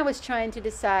 And then I was trying to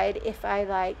decide if I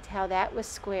liked how that was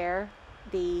square,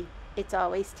 the "It's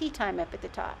Always Tea Time" up at the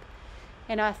top.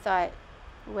 And I thought,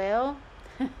 well,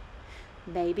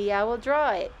 maybe I will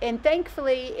draw it. And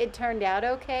thankfully it turned out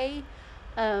okay.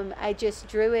 I just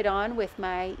drew it on with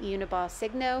my Uniball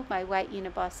Signo, my white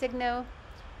Uniball Signo,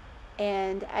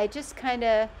 and I just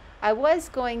I was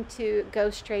going to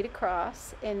go straight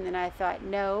across, and then I thought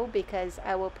no, because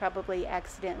I will probably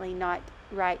accidentally not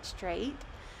write straight.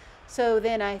 So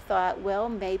then I thought, well,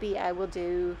 maybe I will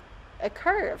do a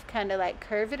curve, kind of like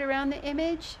curve it around the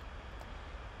image.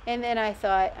 And then I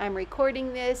thought, I'm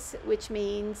recording this, which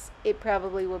means it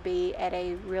probably will be at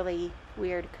a really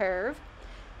weird curve.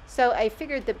 So I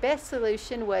figured the best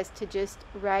solution was to just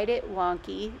write it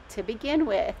wonky to begin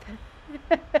with.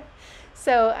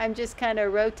 So I'm just kind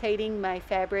of rotating my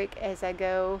fabric as I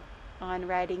go on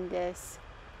writing this.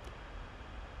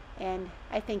 And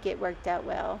I think it worked out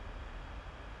well.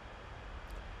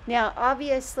 Now,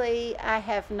 obviously, I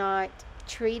have not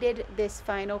treated this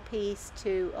final piece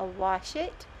to wash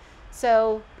it.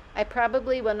 So I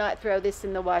probably will not throw this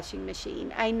in the washing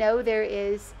machine. I know there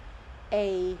is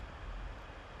a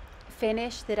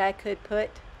finish that I could put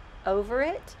over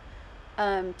it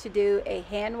to do a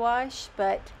hand wash,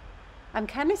 but I'm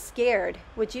kind of scared.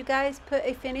 Would you guys put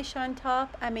a finish on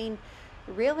top? I mean,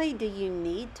 really, do you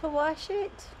need to wash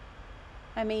it?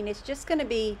 I mean, it's just going to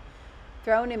be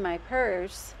thrown in my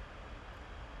purse.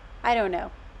 I don't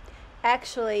know.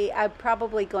 Actually, I'm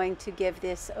probably going to give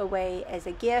this away as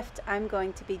a gift. I'm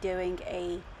going to be doing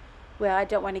well, I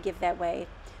don't want to give that away.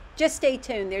 Just stay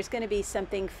tuned. There's going to be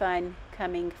something fun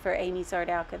coming for Amy's Art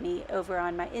Alchemy over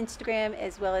on my Instagram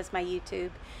as well as my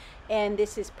YouTube. And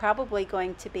this is probably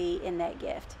going to be in that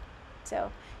gift.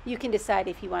 So you can decide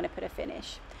if you want to put a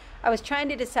finish. I was trying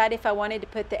to decide if I wanted to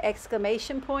put the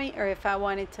exclamation point or if I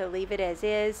wanted to leave it as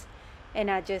is. And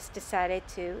I just decided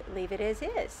to leave it as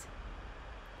is.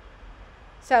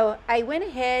 So I went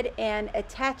ahead and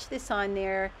attached this on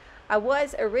there. I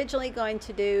was originally going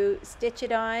to stitch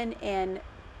it on, and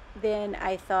then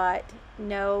I thought,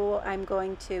 no, I'm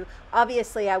going to,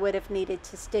 obviously I would have needed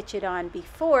to stitch it on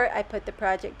before I put the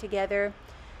project together.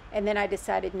 And then I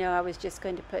decided, no, I was just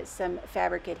going to put some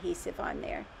fabric adhesive on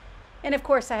there. And of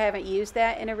course I haven't used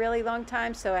that in a really long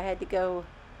time, so I had to go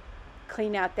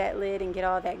clean out that lid and get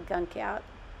all that gunk out.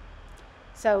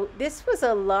 So this was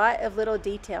a lot of little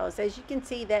details. As you can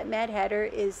see, that Mad Hatter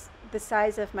is the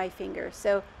size of my finger,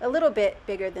 so a little bit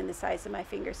bigger than the size of my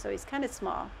finger, so he's kind of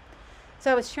small.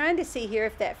 So I was trying to see here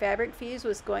if that fabric fuse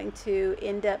was going to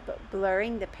end up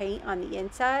blurring the paint on the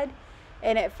inside,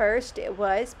 and at first it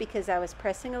was, because I was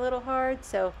pressing a little hard.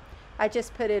 So I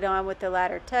just put it on with the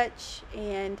lighter touch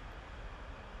and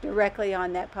directly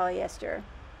on that polyester.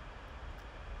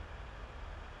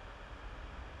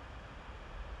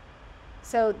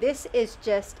 So this is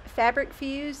just Fabric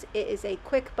Fuse. It is a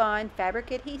quick bond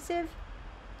fabric adhesive.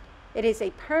 It is a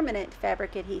permanent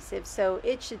fabric adhesive, so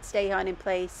it should stay on in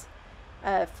place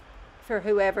for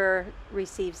whoever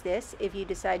receives this. If you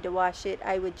decide to wash it,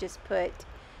 I would just put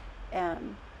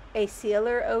a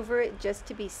sealer over it just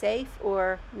to be safe,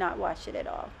 or not wash it at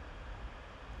all.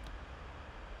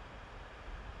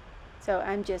 So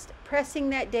I'm just pressing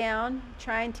that down,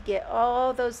 trying to get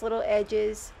all those little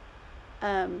edges.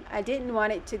 I didn't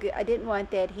want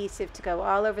the adhesive to go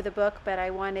all over the book, but I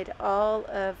wanted all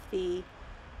of the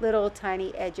little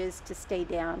tiny edges to stay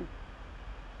down.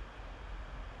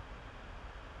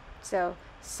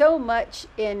 So much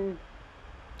in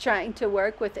trying to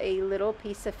work with a little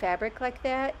piece of fabric like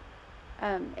that.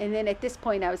 And then at this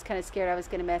point I was kind of scared I was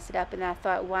going to mess it up, and I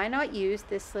thought, why not use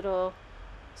this little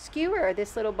skewer,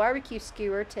 this little barbecue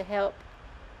skewer, to help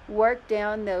work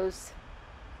down those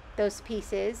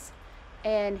pieces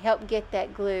and help get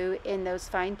that glue in those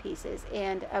fine pieces.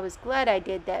 And I was glad I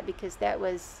did that, because that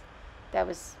was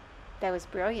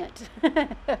brilliant.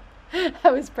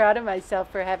 I was proud of myself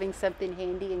for having something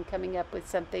handy and coming up with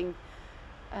something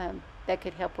that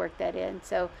could help work that in.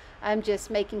 So I'm just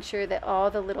making sure that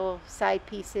all the little side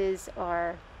pieces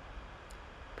are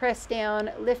pressed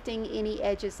down, lifting any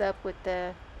edges up with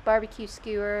the barbecue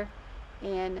skewer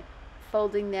and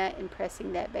folding that and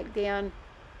pressing that back down.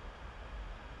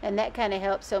 And that kind of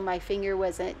helped so my finger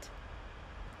wasn't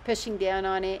pushing down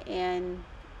on it and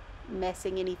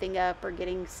messing anything up or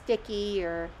getting sticky,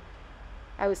 or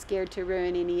I was scared to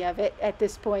ruin any of it at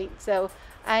this point. So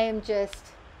I am just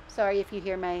Sorry if you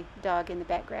hear my dog in the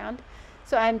background.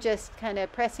 So I'm just kind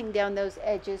of pressing down those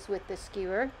edges with the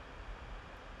skewer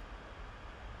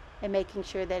and making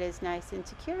sure that it's nice and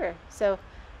secure. So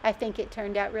I think it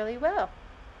turned out really well.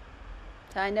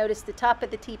 So I noticed the top of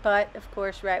the teapot, of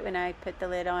course, right when I put the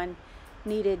lid on,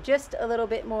 needed just a little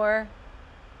bit more.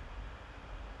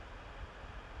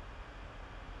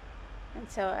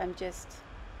 And so I'm just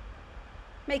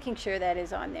making sure that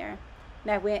is on there.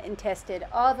 And I went and tested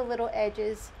all the little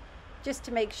edges just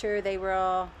to make sure they were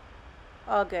all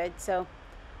good. So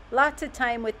lots of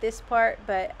time with this part,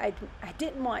 but I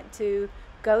didn't want to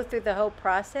go through the whole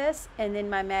process and then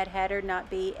my Mad Hatter not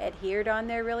be adhered on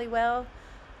there really well.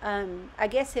 I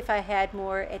guess if I had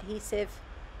more adhesive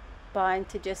bond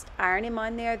to just iron him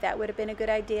on there, that would have been a good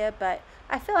idea, but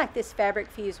I feel like this fabric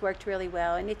fuse worked really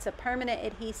well, and it's a permanent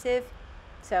adhesive,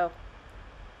 so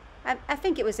I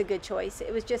think it was a good choice.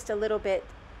 It was just a little bit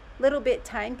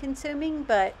time consuming,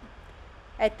 but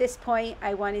at this point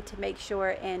I wanted to make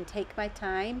sure and take my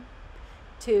time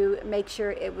to make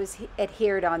sure it was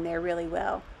adhered on there really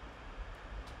well.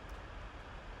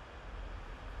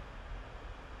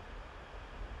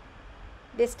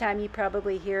 This time you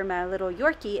probably hear my little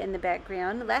Yorkie in the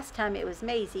background. Last time it was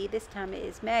Maisie. This time it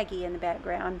is Maggie in the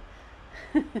background.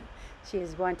 She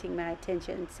is wanting my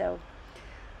attention. So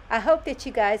I hope that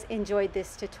you guys enjoyed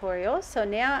this tutorial. So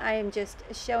now I am just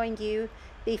showing you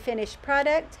the finished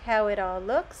product, how it all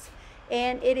looks.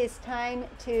 And it is time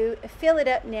to fill it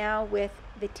up now with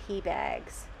the tea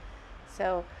bags.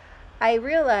 So I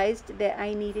realized that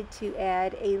I needed to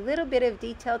add a little bit of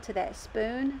detail to that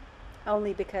spoon,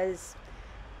 only because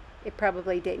it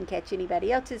probably didn't catch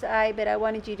anybody else's eye, but I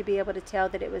wanted you to be able to tell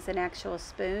that it was an actual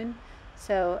spoon.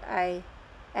 So I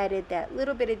added that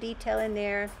little bit of detail in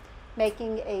there,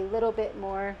 making a little bit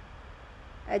more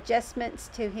adjustments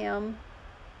to him.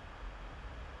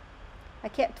 I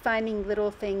kept finding little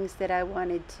things that I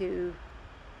wanted to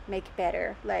make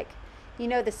better, like, you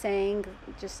know the saying,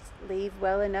 just leave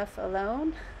well enough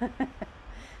alone?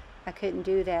 I couldn't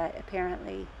do that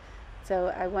apparently.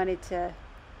 So I wanted to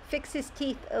fix his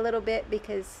teeth a little bit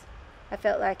because I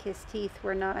felt like his teeth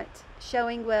were not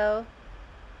showing well.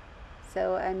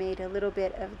 So I made a little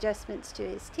bit of adjustments to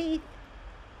his teeth.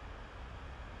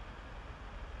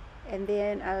 And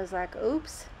then I was like,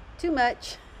 oops, too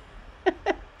much.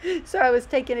 So I was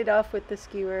taking it off with the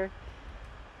skewer,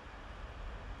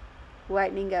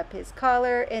 whitening up his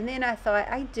collar, and then I thought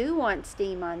I do want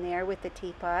steam on there with the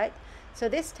teapot. So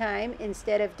this time,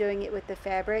 instead of doing it with the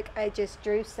fabric, I just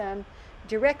drew some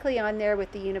directly on there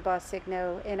with the Uniboss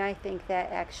Signo, and I think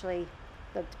that actually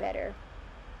looked better.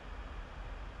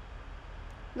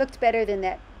 Looked better than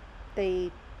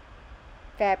the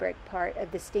fabric part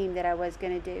of the steam that I was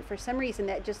going to do. For some reason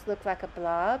that just looked like a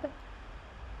blob.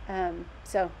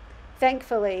 So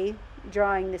thankfully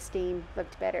drawing the steam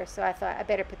looked better, so I thought I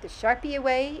better put the Sharpie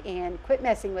away and quit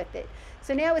messing with it.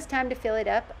 So now it's time to fill it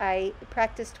up. I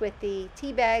practiced with the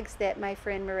tea bags that my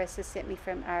friend Marissa sent me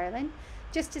from Ireland,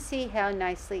 just to see how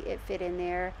nicely it fit in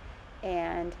there,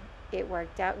 and it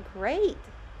worked out great.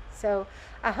 So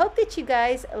I hope that you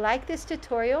guys like this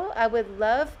tutorial. I would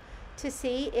love to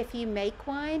see if you make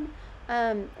one.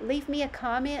 Leave me a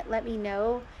comment, let me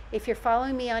know. If you're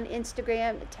following me on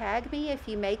Instagram, tag me if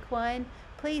you make one.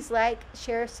 Please like,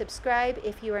 share, subscribe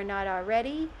if you are not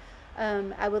already.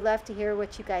 I would love to hear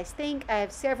what you guys think. I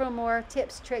have several more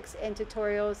tips, tricks, and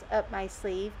tutorials up my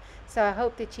sleeve. So I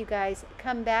hope that you guys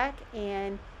come back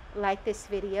and like this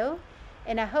video.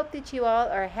 And I hope that you all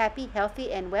are happy,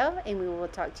 healthy, and well. And we will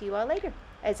talk to you all later.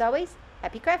 As always,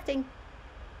 happy crafting.